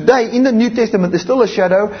 Marriage today in the New Testament is still a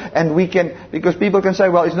shadow, and because people can say,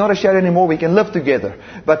 well, it's not a shadow anymore, we can live together.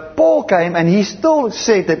 But Paul came and he still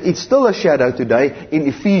said that it's still a shadow today in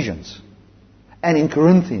Ephesians and in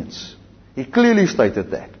Corinthians. He clearly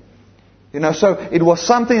stated that. So it was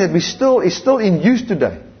something that is still in use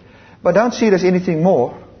today. But don't see it as anything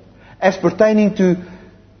more as pertaining to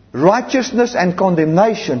righteousness and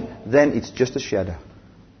condemnation, then it's just a shadow.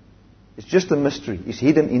 It's just a mystery. It's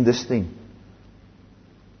hidden in this thing.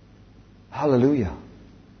 Hallelujah.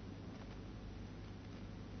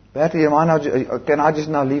 Patty, can I just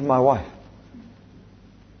now leave my wife?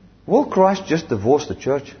 Will Christ just divorce the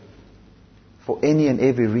church for any and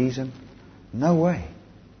every reason? No way.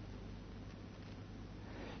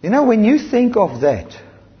 When you think of that,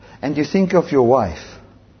 and you think of your wife,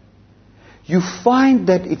 you find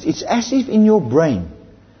that it's as if in your brain,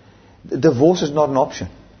 divorce is not an option.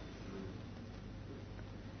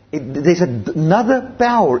 There's another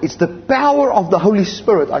power. It's the power of the Holy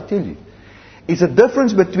Spirit, I tell you. It's a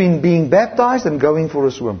difference between being baptized and going for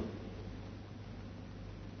a swim.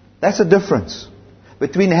 That's a difference.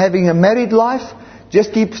 Between having a married life,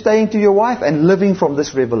 just keep staying to your wife, and living from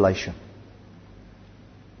this revelation.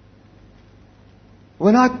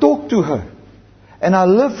 When I talk to her, and I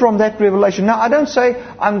live from that revelation. Now, I don't say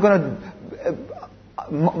I'm going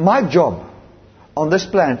to... my job on this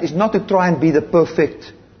planet is not to try and be the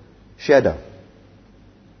perfect shadow.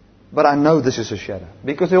 But I know this is a shadow.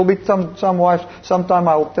 Because there will be some wives, sometime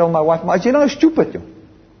I will tell my wife, stupid, joh.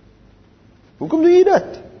 Hoekom doe jy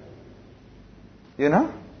dit?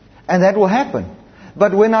 And that will happen.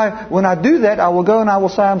 But when I do that, I will go and I will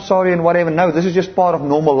say I'm sorry and whatever. No, this is just part of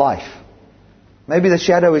normal life. Maybe the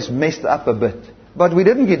shadow is messed up a bit. But we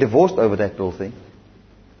didn't get divorced over that little thing.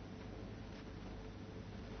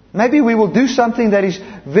 Maybe we will do something that is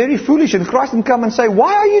very foolish, and Christ can come and say,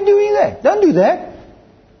 why are you doing that? Don't do that.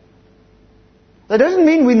 That doesn't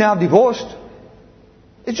mean we're now divorced.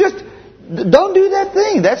 It's just, don't do that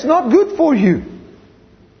thing. That's not good for you.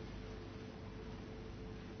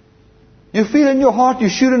 You feel in your heart you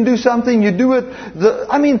shouldn't do something, you do it.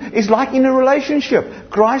 It's like in a relationship.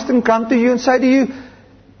 Christ can come to you and say to you,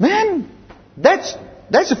 man, that's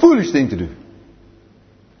a foolish thing to do.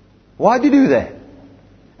 Why do you do that?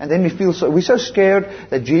 And then we're so scared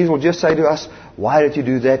that Jesus will just say to us, why did you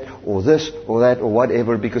do that, or this, or that, or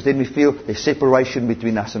whatever, because then we feel there's separation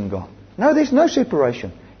between us and God. No, there's no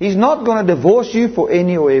separation. He's not going to divorce you for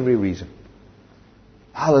any or every reason.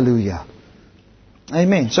 Hallelujah.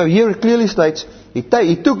 Amen. So here it clearly states, he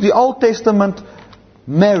took the Old Testament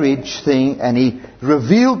marriage thing and he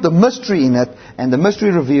revealed the mystery in it, and the mystery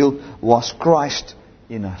revealed was Christ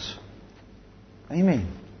in us. Amen.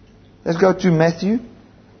 Let's go to Matthew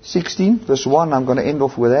 16, verse 1. I'm going to end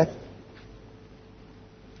off with that.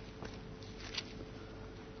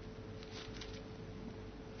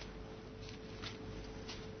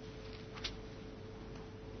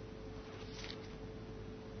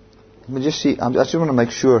 Let me just see. I just want to make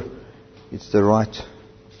sure it's the right.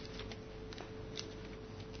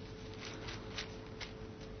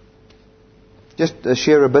 Just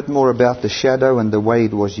share a bit more about the shadow and the way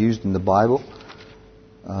it was used in the Bible.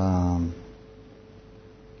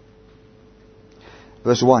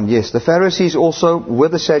 Verse 1, yes. The Pharisees also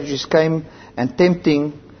with the Sadducees came and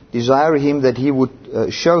tempting, desiring him that he would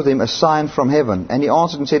show them a sign from heaven. And he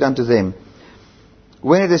answered and said unto them,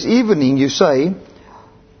 when it is evening, you say,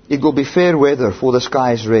 it will be fair weather, for the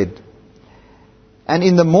sky is red. And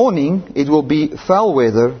in the morning, it will be foul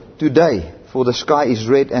weather today, for the sky is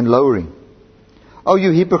red and lowering. O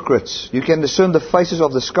you hypocrites, you can discern the faces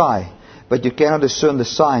of the sky, but you cannot discern the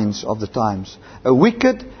signs of the times. A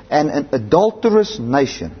wicked and an adulterous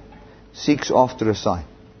nation seeks after a sign.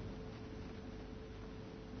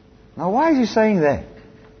 Now why is he saying that?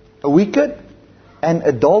 A wicked and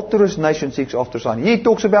adulterous nation seeks after a sign. He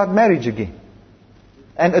talks about marriage again.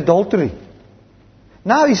 And adultery.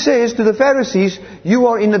 Now he says to the Pharisees, you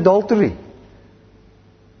are in adultery.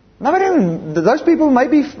 Now those people may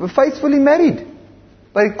be faithfully married,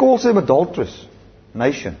 but he calls them adulterous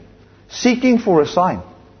nation, seeking for a sign.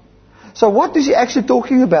 So what is he actually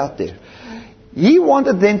talking about there? He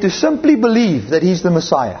wanted them to simply believe that he's the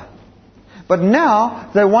Messiah. But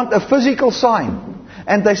now they want a physical sign.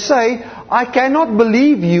 And they say, I cannot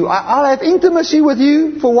believe you. I'll have intimacy with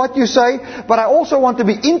you for what you say, but I also want to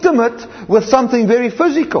be intimate with something very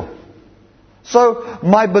physical. So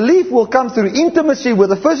my belief will come through intimacy with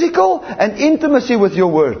the physical and intimacy with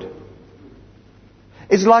your word.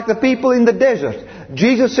 It's like the people in the desert.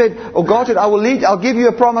 Jesus said, or God said, I'll give you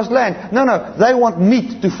a promised land. No, they want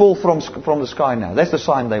meat to fall from the sky now. That's the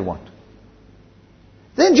sign they want.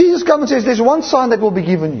 Then Jesus comes and says, there's one sign that will be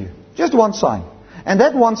given you. Just one sign. And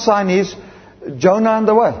that one sign is Jonah and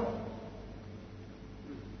the whale.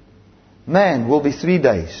 Man will be 3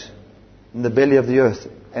 days in the belly of the earth.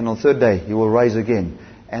 And on the third day, he will rise again.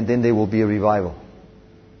 And then there will be a revival.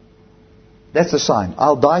 That's the sign.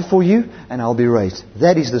 I'll die for you and I'll be raised.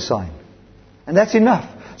 That is the sign. And that's enough.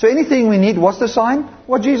 So anything we need, what's the sign?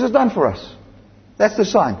 What Jesus done for us. That's the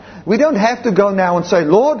sign. We don't have to go now and say,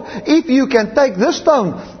 Lord, if you can take this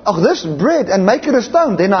stone, or this bread and make it a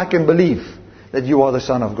stone, then I can believe that you are the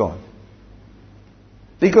Son of God.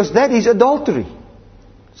 Because that is adultery.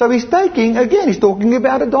 So he's talking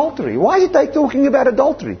about adultery. Why is he talking about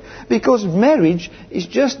adultery? Because marriage is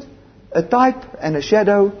just a type and a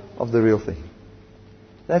shadow of the real thing.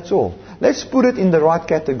 That's all. Let's put it in the right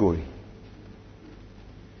category.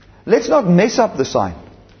 Let's not mess up the sign.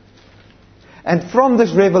 And from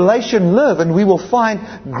this revelation live, and we will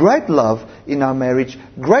find great love in our marriage,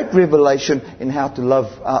 great revelation in how to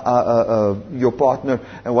love your partner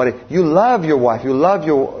and what you love your wife, you love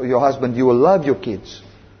your husband, you will love your kids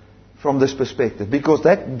from this perspective. Because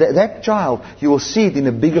that child, you will see it in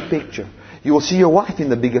a bigger picture. You will see your wife in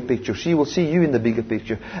the bigger picture. She will see you in the bigger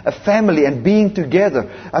picture. A family and being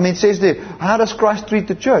together. I mean, it says there, how does Christ treat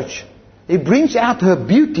the church? He brings out her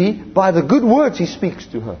beauty by the good words He speaks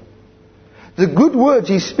to her. The good words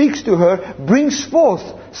He speaks to her brings forth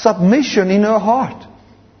submission in her heart.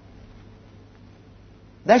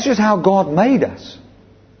 That's just how God made us.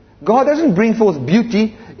 God doesn't bring forth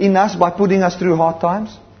beauty in us by putting us through hard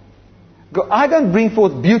times. I don't bring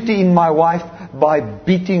forth beauty in my wife by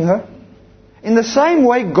beating her. In the same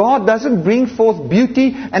way, God doesn't bring forth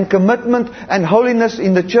beauty and commitment and holiness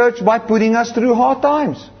in the church by putting us through hard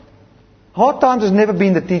times. Hard times has never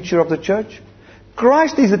been the teacher of the church.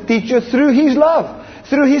 Christ is the teacher through His love,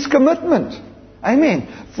 through His commitment. Amen.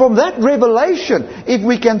 From that revelation, if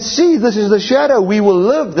we can see this is the shadow, we will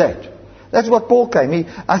live that. That's what Paul came.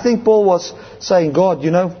 I think Paul was saying, God,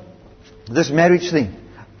 this marriage thing.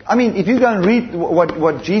 I mean, if you go and read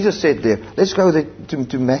what Jesus said there. Let's go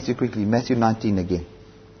to Matthew quickly. Matthew 19 again.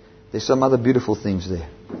 There's some other beautiful things there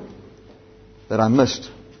that I missed.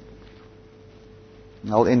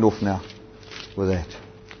 And I'll end off now with that.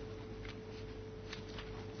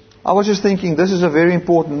 I was just thinking, this is a very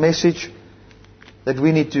important message that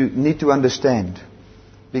we need to understand.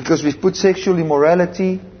 Because we've put sexual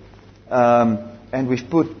immorality and we've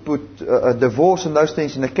put divorce and those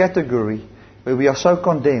things in a category where we are so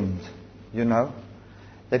condemned,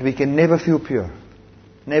 that we can never feel pure.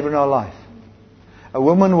 Never in our life. A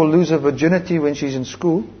woman will lose her virginity when she's in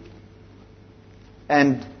school,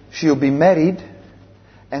 and she'll be married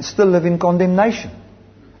and still live in condemnation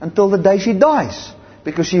until the day she dies,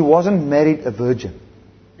 because she wasn't married a virgin.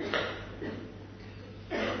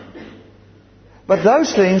 But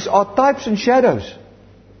those things are types and shadows.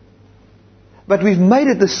 But we've made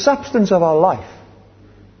it the substance of our life.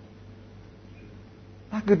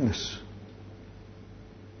 My goodness.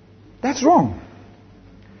 That's wrong.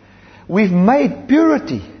 We've made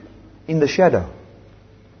purity in the shadow.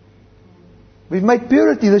 We've made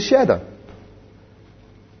purity the shadow.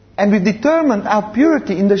 And we've determined our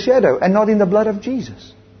purity in the shadow and not in the blood of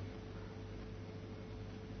Jesus.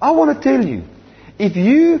 I want to tell you, if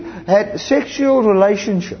you had sexual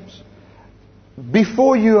relationships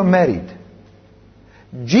before you were married,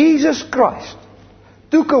 Jesus Christ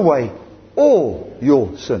took away all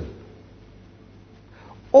your sin.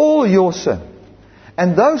 All your sin.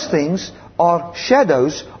 And those things are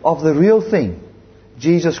shadows of the real thing,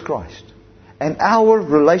 Jesus Christ. And our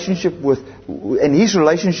relationship and His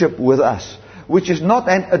relationship with us, which is not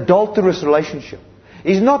an adulterous relationship.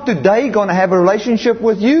 He's not today going to have a relationship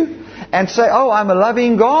with you and say, oh, I'm a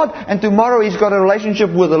loving God, and tomorrow He's got a relationship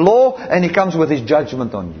with the law and He comes with His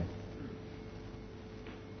judgment on you.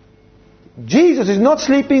 Jesus is not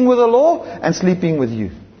sleeping with the law and sleeping with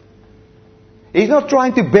you. He's not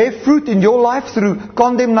trying to bear fruit in your life through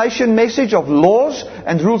condemnation message of laws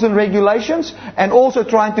and rules and regulations, and also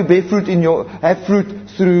trying to bear fruit have fruit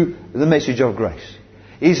through the message of grace.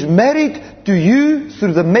 He's married to you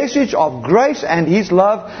through the message of grace and His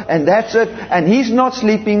love, and that's it. And He's not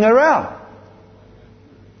sleeping around.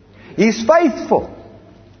 He's faithful.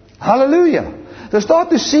 Hallelujah. So start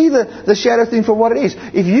to see the shadow thing for what it is.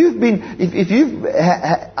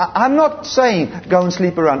 I'm not saying go and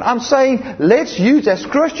sleep around. I'm saying let's use as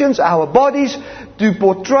Christians our bodies to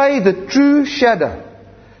portray the true shadow.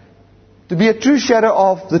 To be a true shadow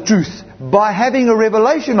of the truth. By having a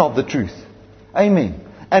revelation of the truth. Amen.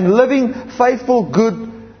 And living faithful, good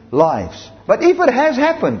lives. But if it has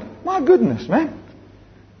happened, my goodness, man.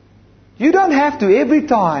 You don't have to every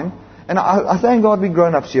time. And I thank God we're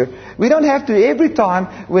grown-ups here. We don't have to every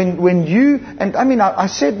time when you... And I mean, I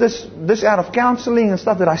said this out of counseling and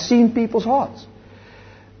stuff that I see in people's hearts.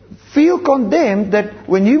 Feel condemned that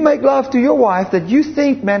when you make love to your wife, that you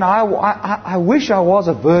think, man, I wish I was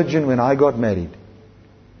a virgin when I got married.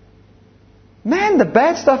 Man, the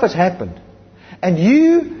bad stuff has happened. And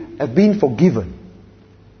you have been forgiven.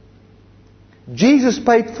 Jesus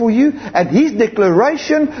paid for you, and His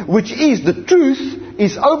declaration, which is the truth,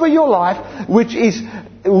 is over your life, which is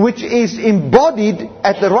embodied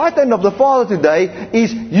at the right hand of the Father today,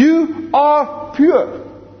 is you are pure.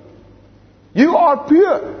 You are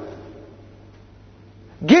pure.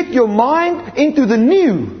 Get your mind into the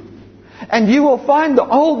new, and you will find the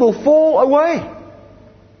old will fall away.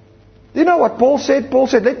 Do you know what Paul said? Paul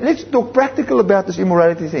said, let's talk practical about this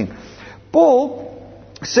immorality thing. Paul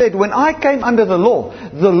said, when I came under the law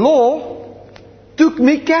took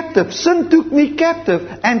me captive. Sin took me captive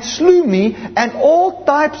and slew me, and all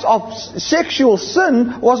types of sexual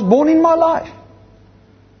sin was born in my life.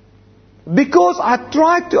 Because I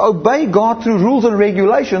tried to obey God through rules and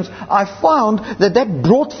regulations, I found that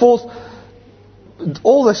brought forth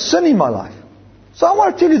all the sin in my life. So I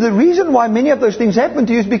want to tell you the reason why many of those things happened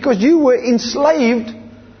to you is because you were enslaved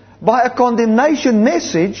by a condemnation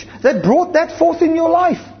message that brought that forth in your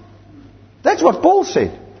life. That's what Paul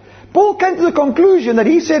said. Paul came to the conclusion that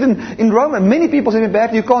he said in Romans, many people said,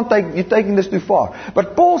 "Bad, you're taking this too far."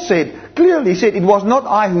 But Paul said, clearly, he said, it was not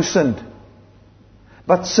I who sinned,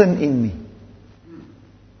 but sin in me.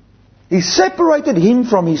 He separated him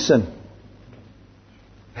from his sin.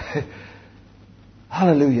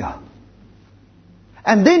 Hallelujah.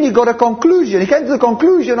 And then he got a conclusion. He came to the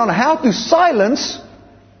conclusion on how to silence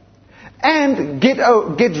and get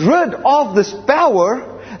rid of this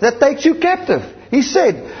power that takes you captive. He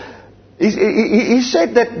said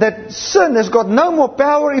that sin has got no more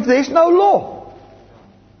power if there is no law.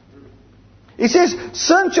 He says,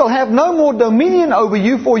 sin shall have no more dominion over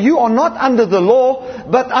you, for you are not under the law,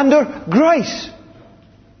 but under grace.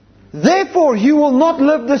 Therefore, you will not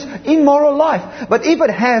live this immoral life. But if it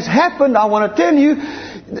has happened, I want to tell you,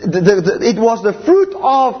 it was the fruit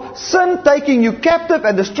of sin taking you captive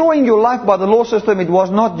and destroying your life by the law system. It was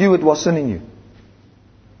not you, it was sin in you.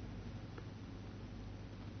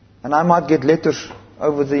 And I might get letters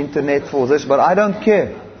over the internet for this, but I don't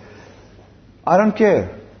care. I don't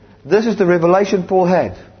care. This is the revelation Paul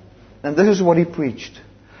had. And this is what he preached.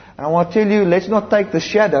 And I want to tell you, let's not take the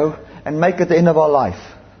shadow and make it the end of our life.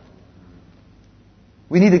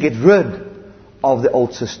 We need to get rid of the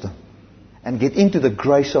old system and get into the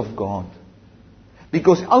grace of God.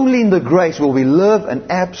 Because only in the grace will we live an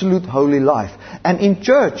absolute holy life. And in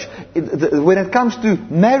church, when it comes to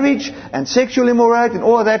marriage and sexual immorality and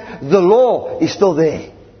all of that, the law is still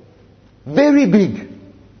there. Very big.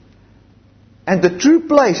 And the true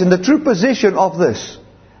place and the true position of this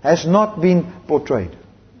has not been portrayed.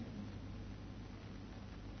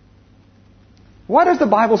 What does the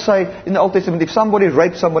Bible say in the Old Testament? If somebody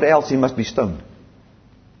rapes somebody else, he must be stoned.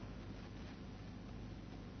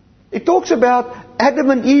 It talks about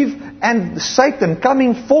Adam and Eve and Satan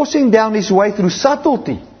coming, forcing down his way through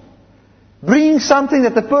subtlety. Bringing something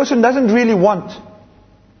that the person doesn't really want.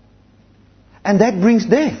 And that brings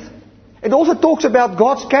death. It also talks about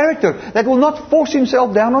God's character that will not force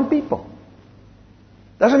himself down on people.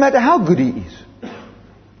 Doesn't matter how good he is.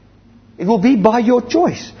 It will be by your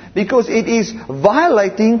choice. Because it is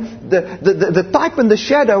violating the type and the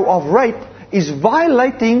shadow of rape is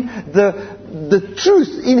violating the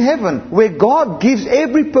truth in heaven, where God gives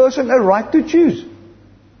every person a right to choose.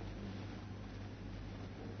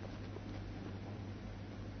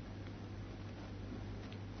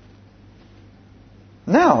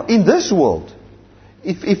 Now, in this world,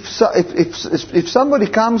 if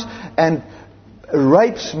somebody comes and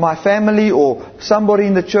rapes my family or somebody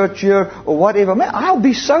in the church here or whatever, man, I'll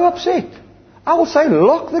be so upset. I will say,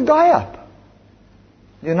 lock the guy up.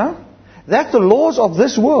 You know? That's the laws of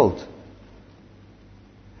this world.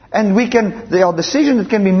 And there are decisions that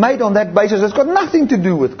can be made on that basis that's got nothing to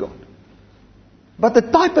do with God. But the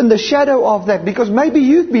type and the shadow of that, because maybe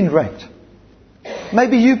you've been raped.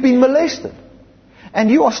 Maybe you've been molested. And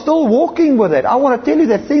you are still walking with it. I want to tell you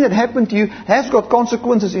that thing that happened to you has got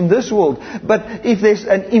consequences in this world. But if there's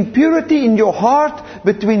an impurity in your heart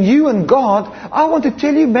between you and God, I want to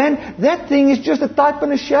tell you, man, that thing is just a type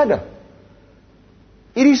and a shadow.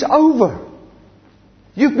 It is over.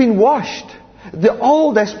 You've been washed. The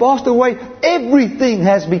old has passed away. Everything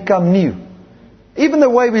has become new. Even the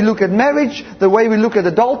way we look at marriage, the way we look at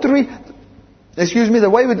adultery, the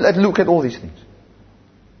way we look at all these things.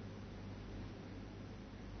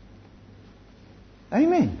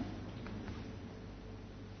 Amen.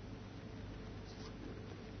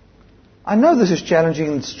 I know this is challenging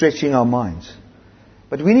and stretching our minds.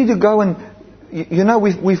 But we need to go and,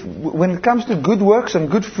 when it comes to good works and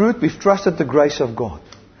good fruit, we've trusted the grace of God.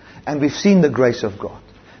 And we've seen the grace of God.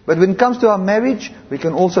 But when it comes to our marriage, we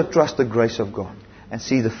can also trust the grace of God and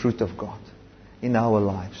see the fruit of God in our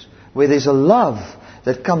lives. Where there's a love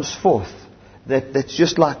that comes forth that's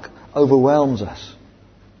just like overwhelms us.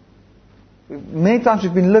 Many times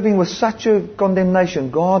we've been living with such a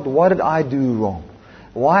condemnation. God, what did I do wrong?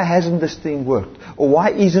 Why hasn't this thing worked? Or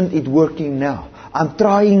why isn't it working now? I'm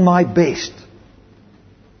trying my best.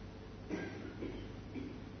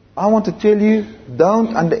 I want to tell you,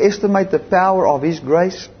 don't underestimate the power of His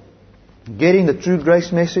grace. Getting the true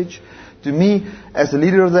grace message. To me, as the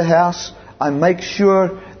leader of the house, I make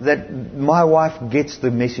sure that my wife gets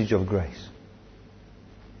the message of grace.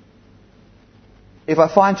 If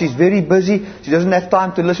I find she's very busy, she doesn't have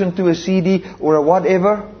time to listen to a CD or a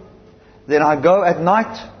whatever, then I go at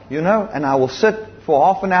night, and I will sit for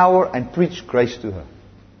half an hour and preach grace to her.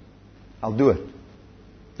 I'll do it.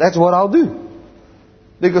 That's what I'll do.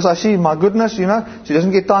 Because I see, my goodness, she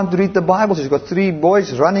doesn't get time to read the Bible. She's got 3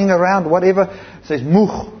 boys running around, whatever. Says,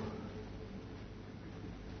 moeg.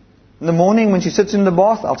 In the morning when she sits in the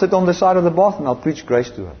bath, I'll sit on the side of the bath and I'll preach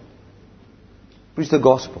grace to her. Preach the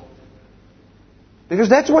gospel. Because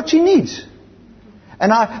that's what she needs.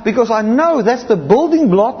 Because I know that's the building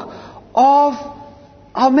block of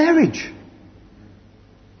our marriage.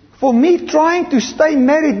 For me trying to stay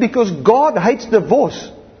married because God hates divorce.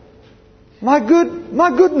 My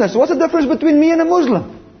goodness, what's the difference between me and a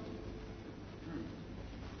Muslim?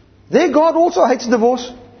 Their God also hates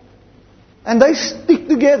divorce. And they stick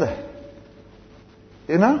together.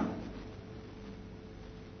 Then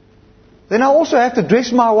I also have to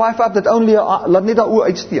dress my wife up that only laat net haar oë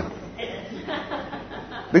uitsteek.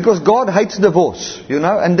 Because God hates divorce,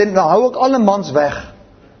 and then hou ek alle mans weg.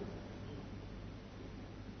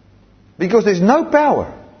 Because there's no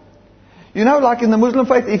power. Like in the Muslim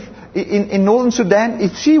faith, if in Northern Sudan,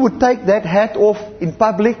 if she would take that hat off in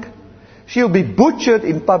public, she'll be butchered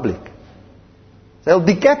in public. They'll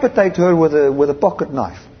decapitate her with a pocket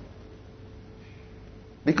knife.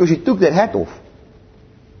 Because she took that hat off.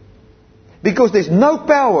 Because there's no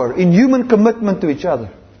power in human commitment to each other.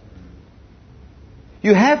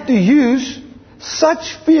 You have to use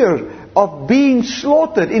such fear of being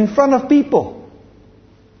slaughtered in front of people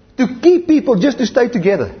to keep people just to stay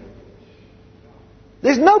together.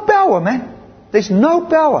 There's no power, man. There's no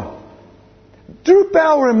power. True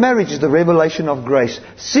power in marriage is the revelation of grace.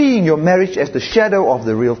 Seeing your marriage as the shadow of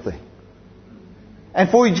the real thing. And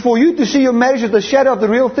for you to see your marriage as the shadow of the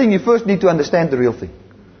real thing, you first need to understand the real thing.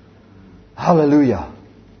 Hallelujah.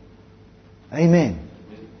 Amen.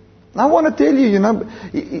 I want to tell you,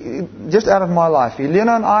 just out of my life,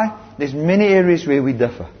 Helena and I, there's many areas where we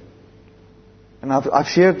differ. And I've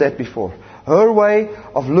shared that before. Her way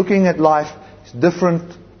of looking at life is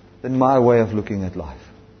different than my way of looking at life.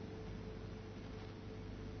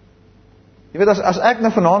 Jy weet, as ek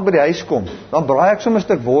nou vanaand by die huis kom, dan braai ek sommer 'n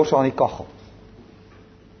stuk wors aan die kaggel.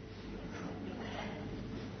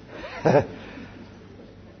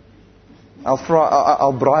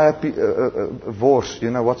 I'll braai a wors.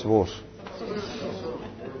 You know what's wors?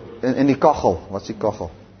 In die kaggel. What's die kaggel?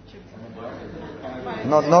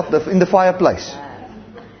 Not in the fireplace.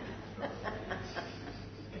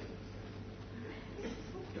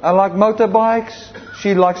 I like motorbikes.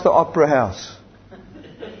 She likes the opera house.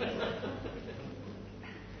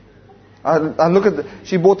 I look at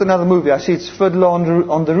she bought another movie. I see it's Fiddler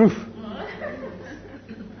on the Roof.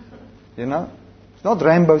 You know? It's not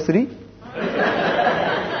Rambo 3.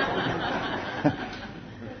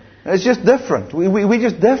 It's just different. We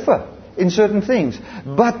just differ in certain things.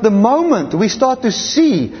 But the moment we start to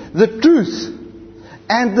see the truth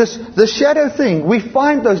and the shadow thing, we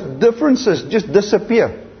find those differences just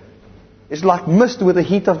disappear. It's like mist with the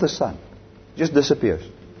heat of the sun. Just disappears.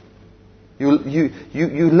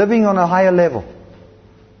 You're living on a higher level.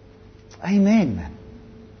 Amen, man.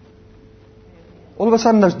 All of a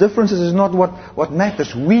sudden those differences is not what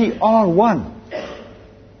matters. We are one.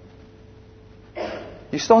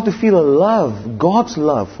 You start to feel a love, God's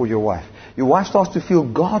love for your wife. Your wife starts to feel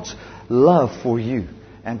God's love for you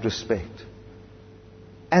and respect.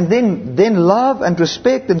 And then love and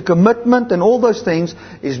respect and commitment and all those things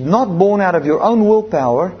is not born out of your own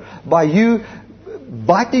willpower by you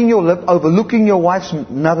biting your lip, overlooking your wife's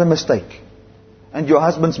another mistake and your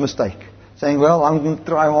husband's mistake. Saying, well, I'm going to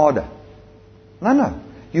try harder. No.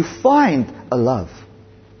 You find a love.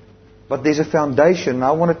 But there's a foundation. And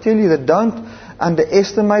I want to tell you that don't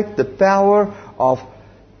underestimate the power of,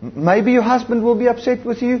 maybe your husband will be upset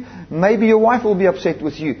with you, maybe your wife will be upset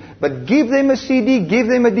with you, but give them a CD, give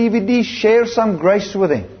them a DVD, share some grace with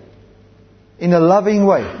them in a loving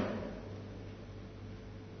way.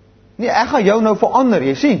 Nee, ek gaan jou nou verander,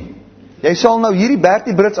 jy sien. Jy sal nou hierdie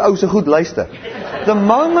Bertie Brits ou se goed luister. The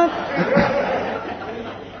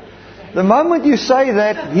moment you say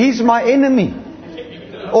that he's my enemy,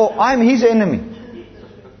 or I'm his enemy.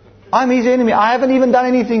 I'm his enemy. I haven't even done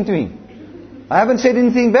anything to him. I haven't said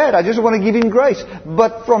anything bad. I just want to give him grace.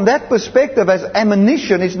 But from that perspective, as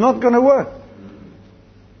ammunition, it's not going to work.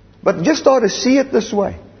 But just start to see it this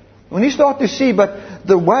way. When you start to see, but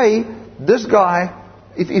the way this guy,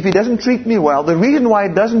 if he doesn't treat me well, the reason why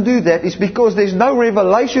he doesn't do that is because there's no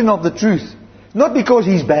revelation of the truth. Not because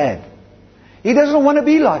he's bad. He doesn't want to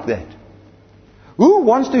be like that. Who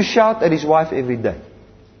wants to shout at his wife every day?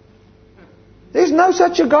 There's no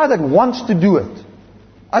such a guy that wants to do it.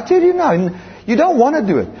 I tell you now, you don't want to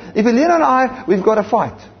do it. If Helena and I, we've got a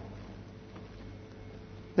fight.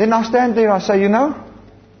 Then I stand there, I say,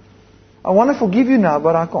 I want to forgive you now,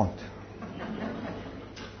 but I can't.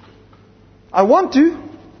 I want to.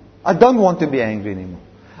 I don't want to be angry anymore.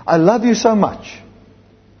 I love you so much.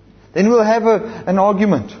 Then we'll have an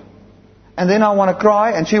argument. And then I want to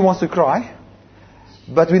cry, and she wants to cry.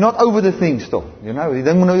 But we're not over the thing still. Dan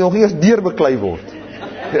moet nog eers deurbeklei word.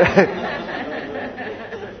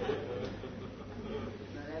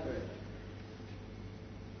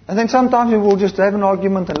 And then sometimes we will just have an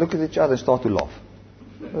argument and look at each other and start to laugh.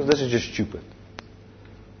 Because this is just stupid.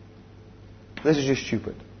 This is just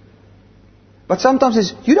stupid. But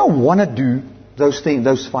sometimes you don't want to do those things,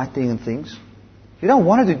 those fighting and things. You don't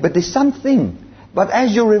want to do it, but there's something. But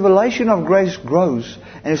as your revelation of grace grows,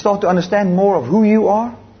 and you start to understand more of who you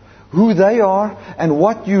are, who they are, and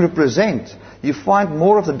what you represent, you find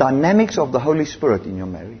more of the dynamics of the Holy Spirit in your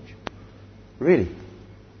marriage. Really.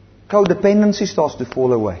 Codependency starts to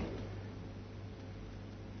fall away.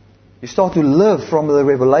 You start to live from the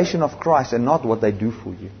revelation of Christ and not what they do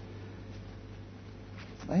for you.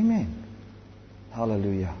 Amen.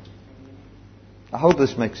 Hallelujah. I hope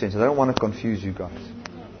this makes sense. I don't want to confuse you guys.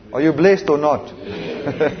 Are you blessed or not?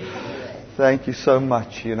 Thank you so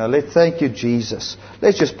much. Let's thank you, Jesus.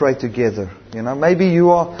 Let's just pray together. Maybe you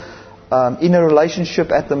are in a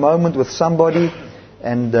relationship at the moment with somebody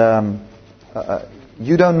and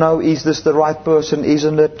you don't know, is this the right person,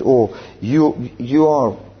 isn't it? Or you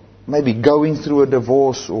are maybe going through a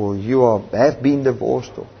divorce, or have been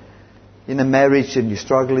divorced, or in a marriage and you're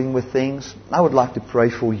struggling with things. I would like to pray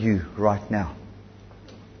for you right now.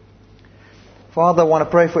 Father, I want to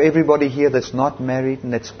pray for everybody here that's not married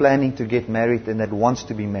and that's planning to get married and that wants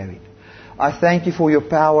to be married. I thank you for your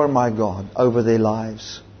power, my God, over their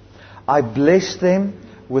lives. I bless them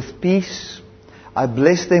with peace. I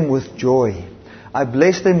bless them with joy. I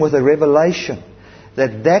bless them with a revelation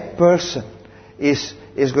that that person is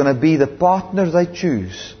going to be the partner they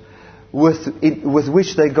choose, with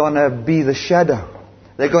which they're going to be the shadow.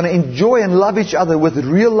 They're going to enjoy and love each other with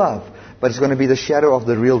real love, but it's going to be the shadow of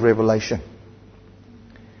the real revelation.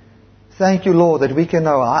 Thank you, Lord, that we can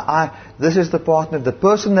know this is the partner, the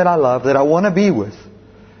person that I love, that I want to be with.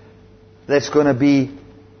 That's going to be,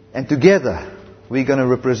 and together we're going to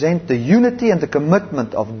represent the unity and the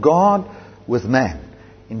commitment of God with man,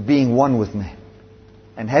 in being one with man,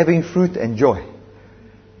 and having fruit and joy.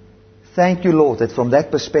 Thank you, Lord, that from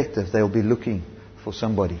that perspective they'll be looking for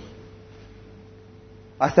somebody.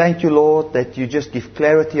 I thank you, Lord, that you just give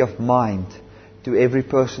clarity of mind to every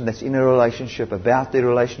person that's in a relationship, about their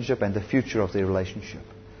relationship and the future of their relationship.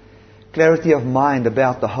 Clarity of mind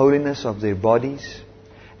about the holiness of their bodies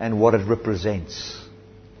and what it represents.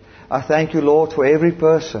 I thank you, Lord, for every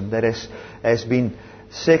person that has been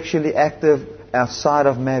sexually active outside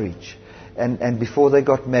of marriage and before they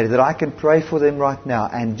got married, that I can pray for them right now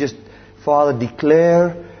and just, Father,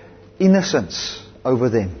 declare innocence over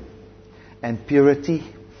them and purity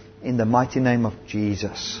in the mighty name of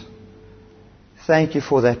Jesus. Thank you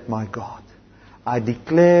for that, my God. I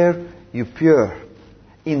declare you pure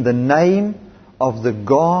in the name of the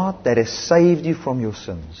God that has saved you from your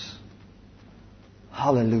sins.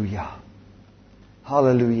 Hallelujah.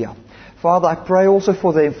 Hallelujah. Father, I pray also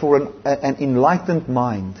for them for an enlightened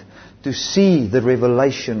mind to see the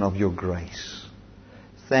revelation of your grace.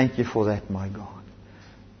 Thank you for that, my God.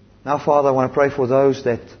 Now, Father, I want to pray for those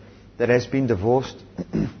that has been divorced.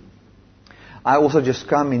 I also just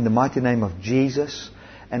come in the mighty name of Jesus,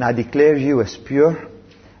 and I declare you as pure,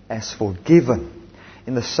 as forgiven,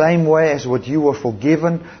 in the same way as what you were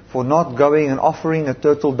forgiven for not going and offering a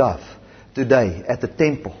turtle dove today at the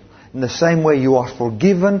temple. In the same way you are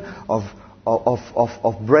forgiven of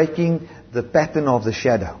breaking the pattern of the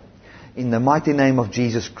shadow. In the mighty name of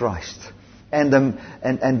Jesus Christ. And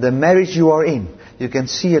the marriage you are in, you can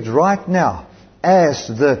see it right now as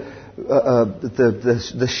the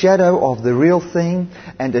shadow of the real thing,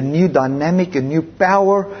 and a new dynamic, a new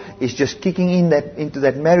power is just kicking into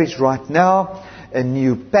that marriage right now. A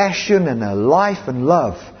new passion and a life and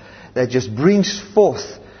love that just brings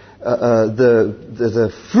forth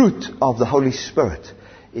the fruit of the Holy Spirit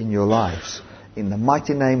in your lives. In the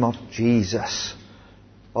mighty name of Jesus.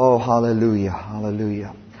 Oh, hallelujah,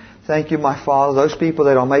 hallelujah. Thank you, my Father. Those people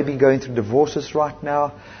that are maybe going through divorces right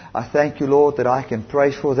now, I thank you, Lord, that I can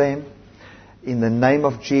pray for them in the name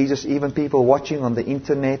of Jesus. Even people watching on the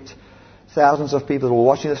internet, thousands of people who are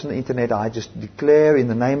watching this on the internet, I just declare in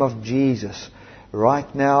the name of Jesus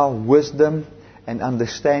right now wisdom and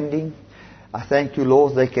understanding. I thank you,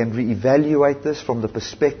 Lord, they can reevaluate this from the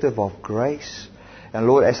perspective of grace. And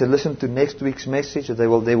Lord, as I listen to next week's message, there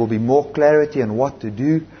will be more clarity on what to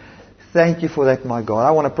do. Thank you for that, my God.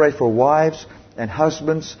 I want to pray for wives and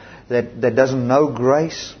husbands that doesn't know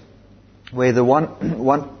grace, where the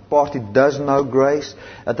one party does know grace,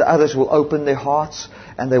 that the others will open their hearts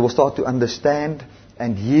and they will start to understand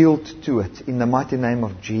and yield to it in the mighty name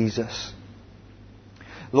of Jesus.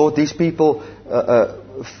 Lord, these people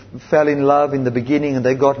fell in love in the beginning and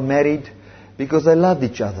they got married because they loved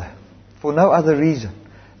each other for no other reason.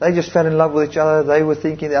 They just fell in love with each other. They were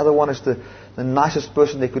thinking the other one is the nicest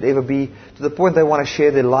person they could ever be, to the point they want to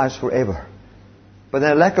share their lives forever. But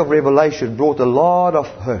then a lack of revelation brought a lot of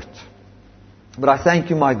hurt. But I thank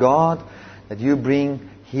you, my God, that you bring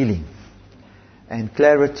healing and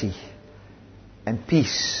clarity and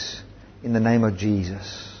peace in the name of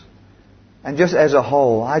Jesus. And just as a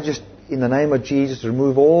whole, I just, in the name of Jesus,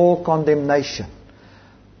 remove all condemnation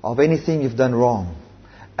of anything you've done wrong.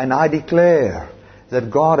 And I declare that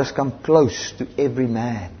God has come close to every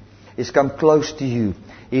man. He's come close to you.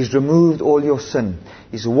 He's removed all your sin.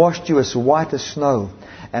 He's washed you as white as snow.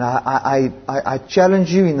 And I challenge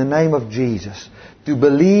you in the name of Jesus to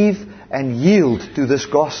believe and yield to this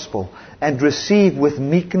gospel and receive with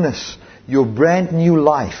meekness your brand new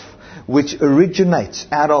life, which originates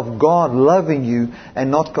out of God loving you and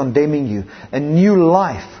not condemning you. A new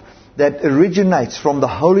life that originates from the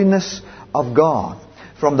holiness of God,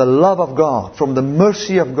 from the love of God, from the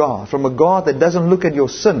mercy of God, from a God that doesn't look at your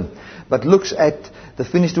sin, but looks at the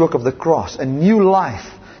finished work of the cross. A new life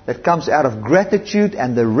that comes out of gratitude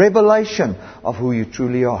and the revelation of who you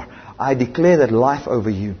truly are. I declare that life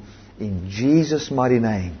over you in Jesus' mighty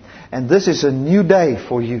name. And this is a new day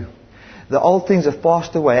for you. The old things have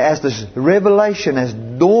passed away. As this revelation has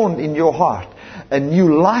dawned in your heart, a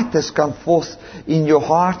new light has come forth in your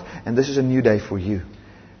heart, and this is a new day for you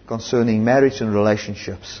concerning marriage and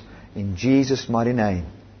relationships. In Jesus' mighty name.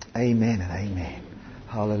 Amen and amen.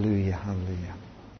 Hallelujah, hallelujah.